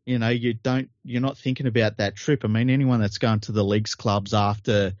 you know, you're not thinking about that trip. I mean, anyone that's going to the leagues clubs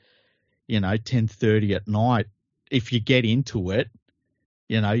after, you know, 10:30 at night, if you get into it,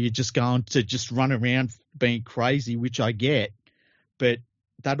 you know, you're just going to just run around being crazy, which I get, but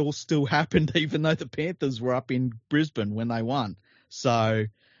that all still happened even though the Panthers were up in Brisbane when they won. So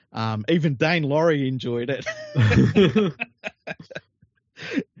even Dane Laurie enjoyed it.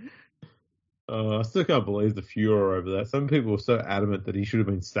 I still can't believe the furor over that. Some people were so adamant that he should have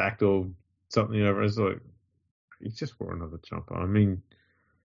been sacked or something over. It's like, he just wore another jumper. I mean,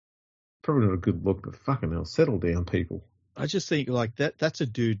 probably not a good look, but fucking hell, settle down, people. I just think like that's a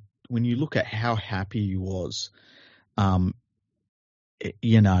dude, when you look at how happy he was,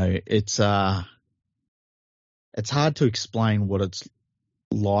 you know, it's hard to explain what it's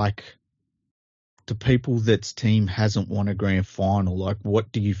like to people that's team hasn't won a grand final. Like,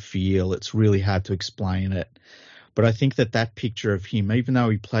 what do you feel? It's really hard to explain it. But I think that picture of him, even though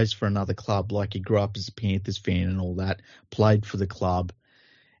he plays for another club, like he grew up as a Panthers fan and all that, played for the club,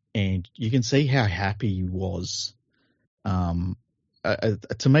 and you can see how happy he was. To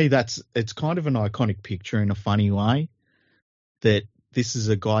me, it's kind of an iconic picture in a funny way, that this is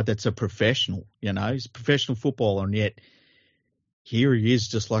a guy that's a professional, you know, he's a professional footballer, and yet here he is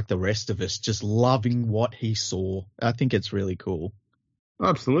just like the rest of us, just loving what he saw. I think it's really cool.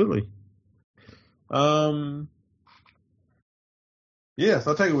 Absolutely. Yes,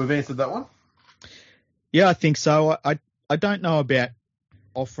 I take it we've answered that one. Yeah, I think so. I don't know about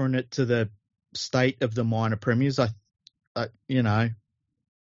offering it to the state of the minor premiers. You know,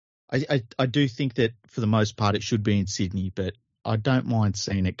 I do think that for the most part it should be in Sydney, but I don't mind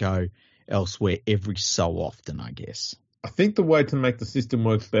seeing it go elsewhere every so often, I guess. I think the way to make the system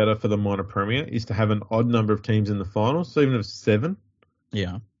work better for the minor premier is to have an odd number of teams in the finals. So even if it's 7,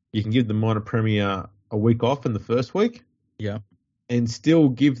 Yeah. you can give the minor premier a week off in the first week. Yeah. And still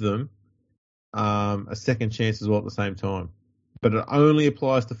give them a second chance as well at the same time. But it only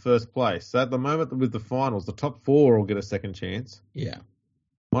applies to first place. So at the moment with the finals, the top 4 will get a second chance. Yeah.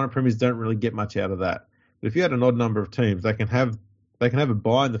 Minor premiers don't really get much out of that. But if you had an odd number of teams, they can have a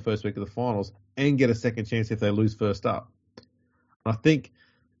bye in the first week of the finals and get a second chance if they lose first up. I think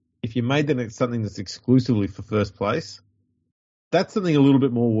if you made that something that's exclusively for first place, that's something a little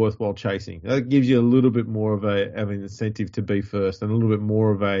bit more worthwhile chasing. That gives you a little bit more of an incentive to be first and a little bit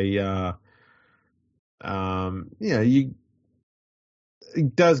more of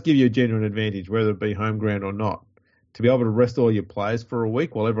it does give you a genuine advantage, whether it be home ground or not, to be able to rest all your players for a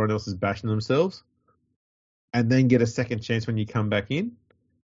week while everyone else is bashing themselves and then get a second chance when you come back in.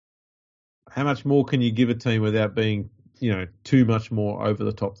 How much more can you give a team without being, too much more over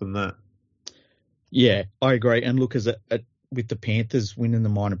the top than that? Yeah, I agree. And look, with the Panthers winning the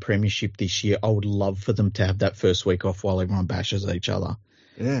minor premiership this year, I would love for them to have that first week off while everyone bashes each other.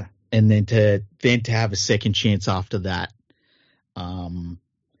 Yeah. And then to have a second chance after that. I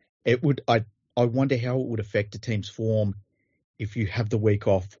wonder how it would affect a team's form if you have the week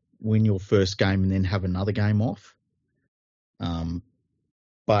off, win your first game, and then have another game off.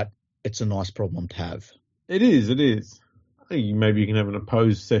 But it's a nice problem to have. It is. I think maybe you can have an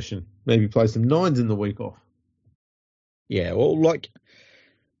opposed session. Maybe play some 9s in the week off. Yeah, well,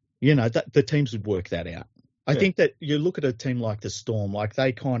 the teams would work that out. I think that you look at a team like the Storm, like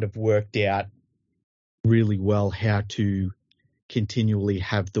they kind of worked out really well how to continually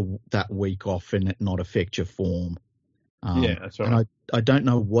have that week off and it not affect your form. That's right. And I don't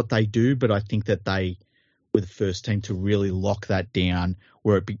know what they do, but I think that they were the first team to really lock that down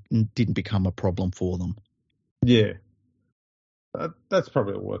where it didn't become a problem for them. Yeah. That's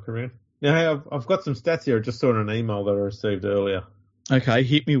probably a workaround. Now, hey, I've got some stats here. I just saw in an email that I received earlier. Okay,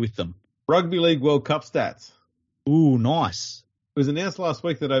 hit me with them. Rugby League World Cup stats. Ooh, nice. It was announced last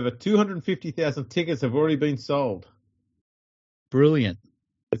week that over 250,000 tickets have already been sold. Brilliant.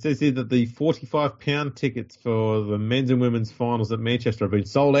 It says here that the £45 tickets for the men's and women's finals at Manchester have been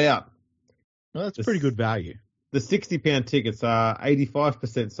sold out. Well, that's pretty good value. The £60 tickets are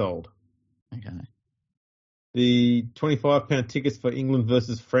 85% sold. Okay. The £25 tickets for England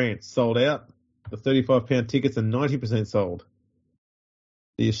versus France sold out. The £35 tickets are 90% sold.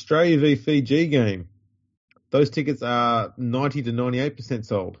 The Australia v Fiji game, those tickets are 90 to 98%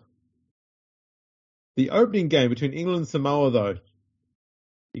 sold. The opening game between England and Samoa, though,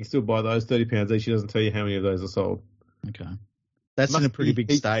 you can still buy those £30 each. It doesn't tell you how many of those are sold. Okay. That's in a pretty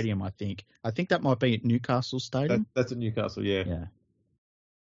big stadium, I think. I think that might be at Newcastle Stadium. That's at Newcastle, yeah.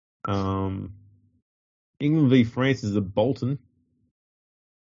 Yeah. England v France is at Bolton.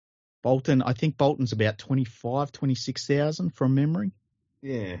 I think Bolton's about 26,000 from memory.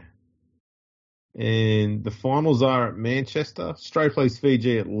 Yeah. And the finals are at Manchester. Australia plays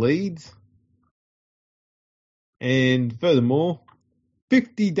Fiji at Leeds. And furthermore,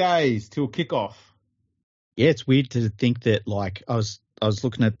 50 days till kickoff. Yeah, it's weird to think that, like, I was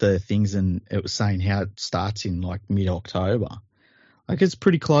looking at the things and it was saying how it starts in, like, mid-October. Like, it's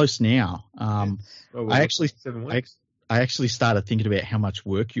pretty close now. I actually started thinking about how much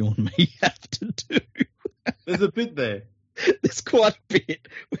work you and me have to do. There's a bit there. There's quite a bit.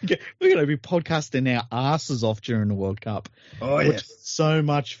 We're going to be podcasting our asses off during the World Cup. Oh, yes. So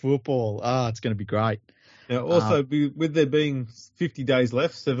much football. It's going to be great. Now, also, with there being 50 days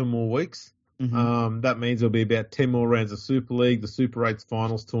left, 7 more weeks, that means there'll be about 10 more rounds of Super League, the Super 8's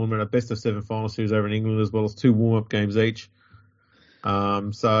finals tournament, a best-of-7 final series over in England, as well as 2 warm-up games each.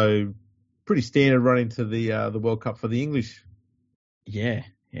 So pretty standard run into the World Cup for the English. Yeah.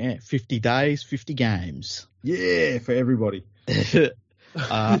 50 days, 50 games. Yeah, for everybody. It's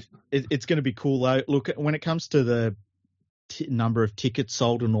going to be cool, though. Look, when it comes to the number of tickets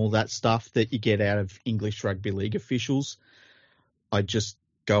sold and all that stuff that you get out of English rugby league officials, I just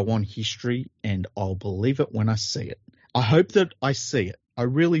go on history and I'll believe it when I see it. I hope that I see it. I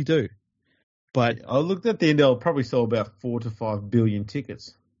really do. But I looked at the end, they'll probably sell about 4 to 5 billion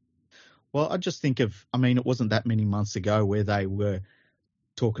tickets. Well, I just think it wasn't that many months ago where they were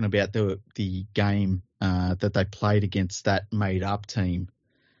talking about the game that they played against that made-up team,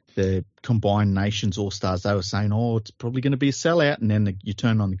 the Combined Nations All-Stars. They were saying, it's probably going to be a sellout, and then you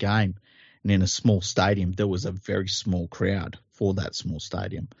turn on the game, and in a small stadium, there was a very small crowd for that small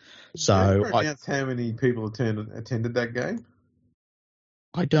stadium. So announce how many people attended that game?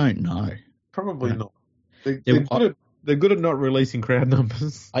 I don't know. Probably not. There- They're good at not releasing crowd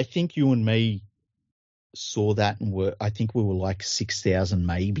numbers. I think you and me saw that and I think we were like 6,000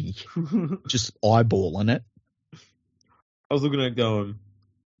 maybe, just eyeballing it. I was looking at it going,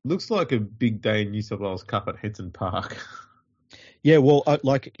 looks like a big day in New South Wales Cup at Henson Park. Yeah, well,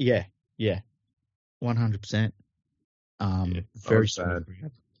 100%. Very small.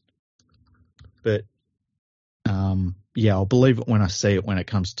 But I'll believe it when I see it when it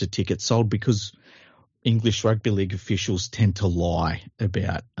comes to tickets sold, because English Rugby League officials tend to lie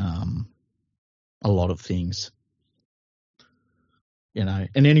about a lot of things. And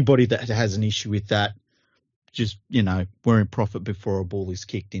anybody that has an issue with that, just, we're in profit before a ball is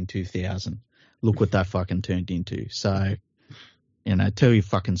kicked in 2000. Look what that fucking turned into. So, tell your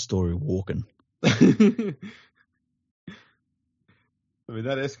fucking story walking. I mean,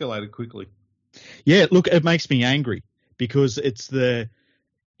 that escalated quickly. Yeah, look, it makes me angry because it's there's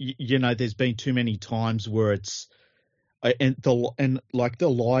been too many times where it's, the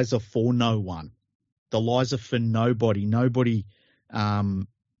lies are for no one. The lies are for nobody. Nobody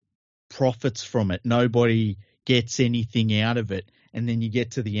profits from it. Nobody gets anything out of it. And then you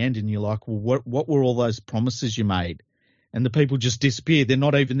get to the end and you're like, well, what were all those promises you made? And the people just disappear. They're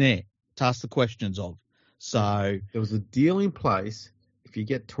not even there to ask the questions of. So there was a deal in place. If you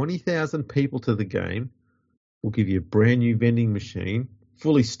get 20,000 people to the game, we'll give you a brand new vending machine,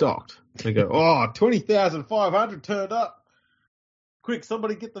 fully stocked. They go, 20,500 turned up. Quick,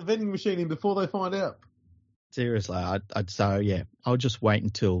 somebody get the vending machine in before they find out. Seriously, I'd say, yeah, I'll wait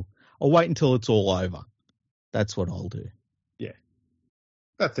until it's all over. That's what I'll do. Yeah.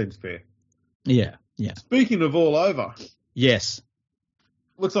 That seems fair. Yeah, yeah. Speaking of all over. Yes.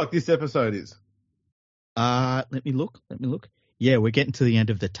 Looks like this episode is. Let me look. Yeah, we're getting to the end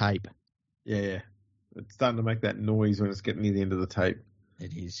of the tape. Yeah. It's starting to make that noise when it's getting near the end of the tape.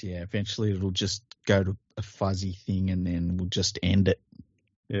 It is, yeah. Eventually it'll just go to a fuzzy thing and then we'll just end it.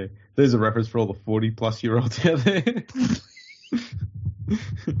 Yeah. There's a reference for all the 40-plus-year-olds out there.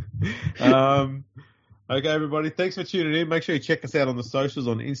 Okay, everybody. Thanks for tuning in. Make sure you check us out on the socials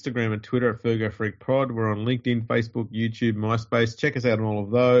on Instagram and Twitter at FergoFreakPod. We're on LinkedIn, Facebook, YouTube, MySpace. Check us out on all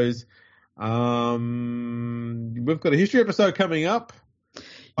of those. We've got a history episode coming up.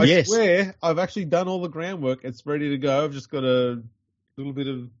 I swear I've actually done all the groundwork. It's ready to go. I've just got a little bit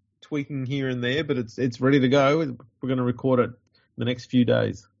of tweaking here and there, but it's ready to go. We're going to record it in the next few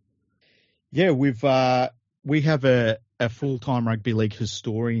days. Yeah, we have a full-time rugby league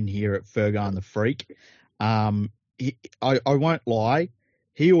historian here at Fergo and the Freak. I won't lie,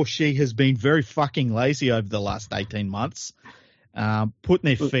 he or she has been very fucking lazy over the last 18 months.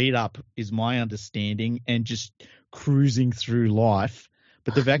 Putting their feet up is my understanding and just cruising through life.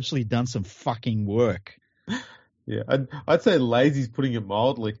 But they've actually done some fucking work. Yeah, I'd say lazy's putting it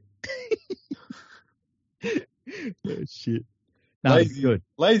mildly. Oh, shit. No, good.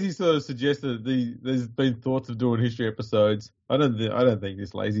 Lazy sort of suggested there's been thoughts of doing history episodes. I don't think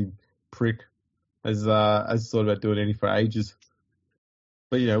this lazy prick has thought about doing any for ages.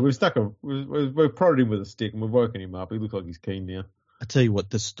 But we've prodded him with a stick and we've woken him up. He looks like he's keen now. I tell you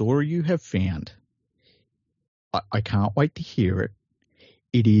what, the story you have found, I can't wait to hear it.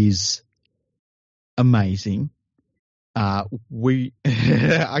 It is amazing. I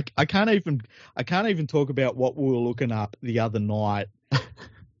can't even talk about what we were looking up the other night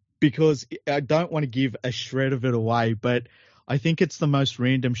because I don't want to give a shred of it away, but I think it's the most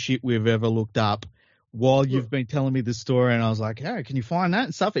random shit we've ever looked up while you've been telling me the story. And I was like, hey, can you find that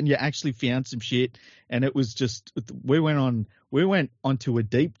and stuff? And you actually found some shit. And it was just, we went onto a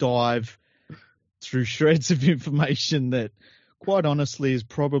deep dive through shreds of information that quite honestly is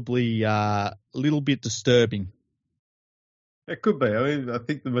probably a little bit disturbing. It could be. I mean, I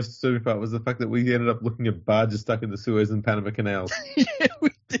think the most disturbing part was the fact that we ended up looking at barges stuck in the Suez and Panama canals. Yeah, we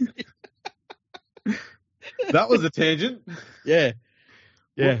did. That was a tangent. Yeah.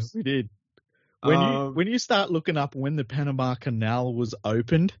 Yeah, Whoops. we did. When you start looking up when the Panama Canal was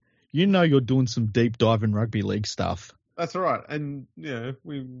opened, you're doing some deep dive in rugby league stuff. That's right. And, I've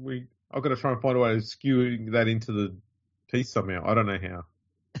got to try and find a way of skewing that into the piece somehow. I don't know how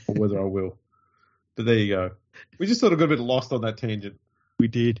or whether I will. But there you go. We just sort of got a bit lost on that tangent. We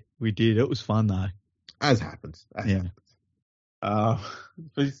did. It was fun, though. As happens. But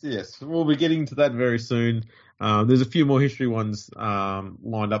yes, we'll be getting to that very soon. There's a few more history ones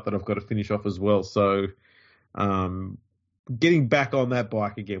lined up that I've got to finish off as well. So getting back on that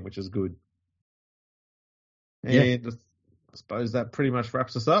bike again, which is good. And I suppose that pretty much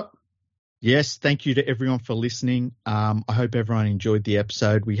wraps us up. Yes, thank you to everyone for listening. I hope everyone enjoyed the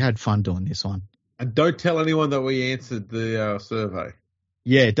episode. We had fun doing this one. And don't tell anyone that we answered the survey.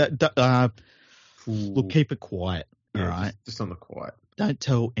 Yeah, look, keep it quiet. All right, just on the quiet. Don't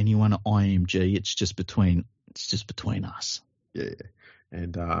tell anyone at IMG. It's just between us. Yeah.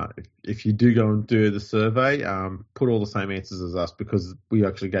 And if you do go and do the survey, put all the same answers as us because we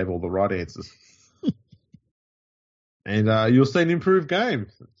actually gave all the right answers. And you'll see an improved game.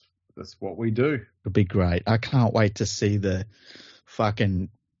 That's what we do. It'll be great. I can't wait to see the fucking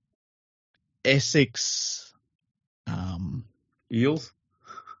Essex Eels.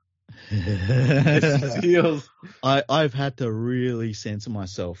 Essex Eels. I've had to really censor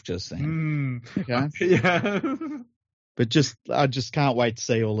myself just then. Okay. Yeah. But I just can't wait to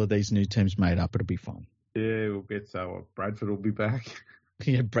see all of these new teams made up. It'll be fun. Yeah, we'll get Bradford will be back.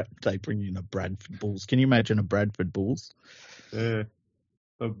 Yeah, they bring in a Bradford Bulls. Can you imagine a Bradford Bulls? Yeah,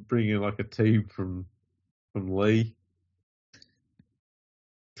 they'll bring in like a team from Lee.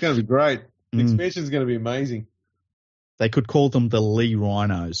 It's going to be great. The expansion's going to be amazing. They could call them the Lee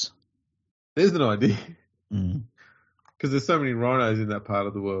Rhinos. There's an idea. Because there's so many rhinos in that part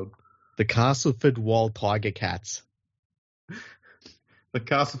of the world. The Castleford Wild Tiger Cats. The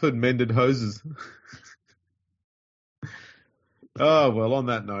Castleford Mended Hoses. Oh, well, on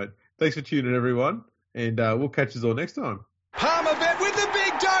that note, thanks for tuning in, everyone, and we'll catch you all next time. Palmer bet with the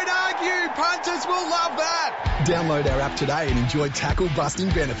big don't argue. Punters will love that. Download our app today and enjoy tackle-busting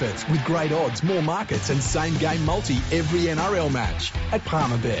benefits with great odds, more markets, and same-game multi every NRL match at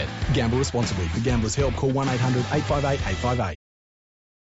Palmer Bet. Gamble responsibly. For Gamblers' Help, call 1-800-858-858.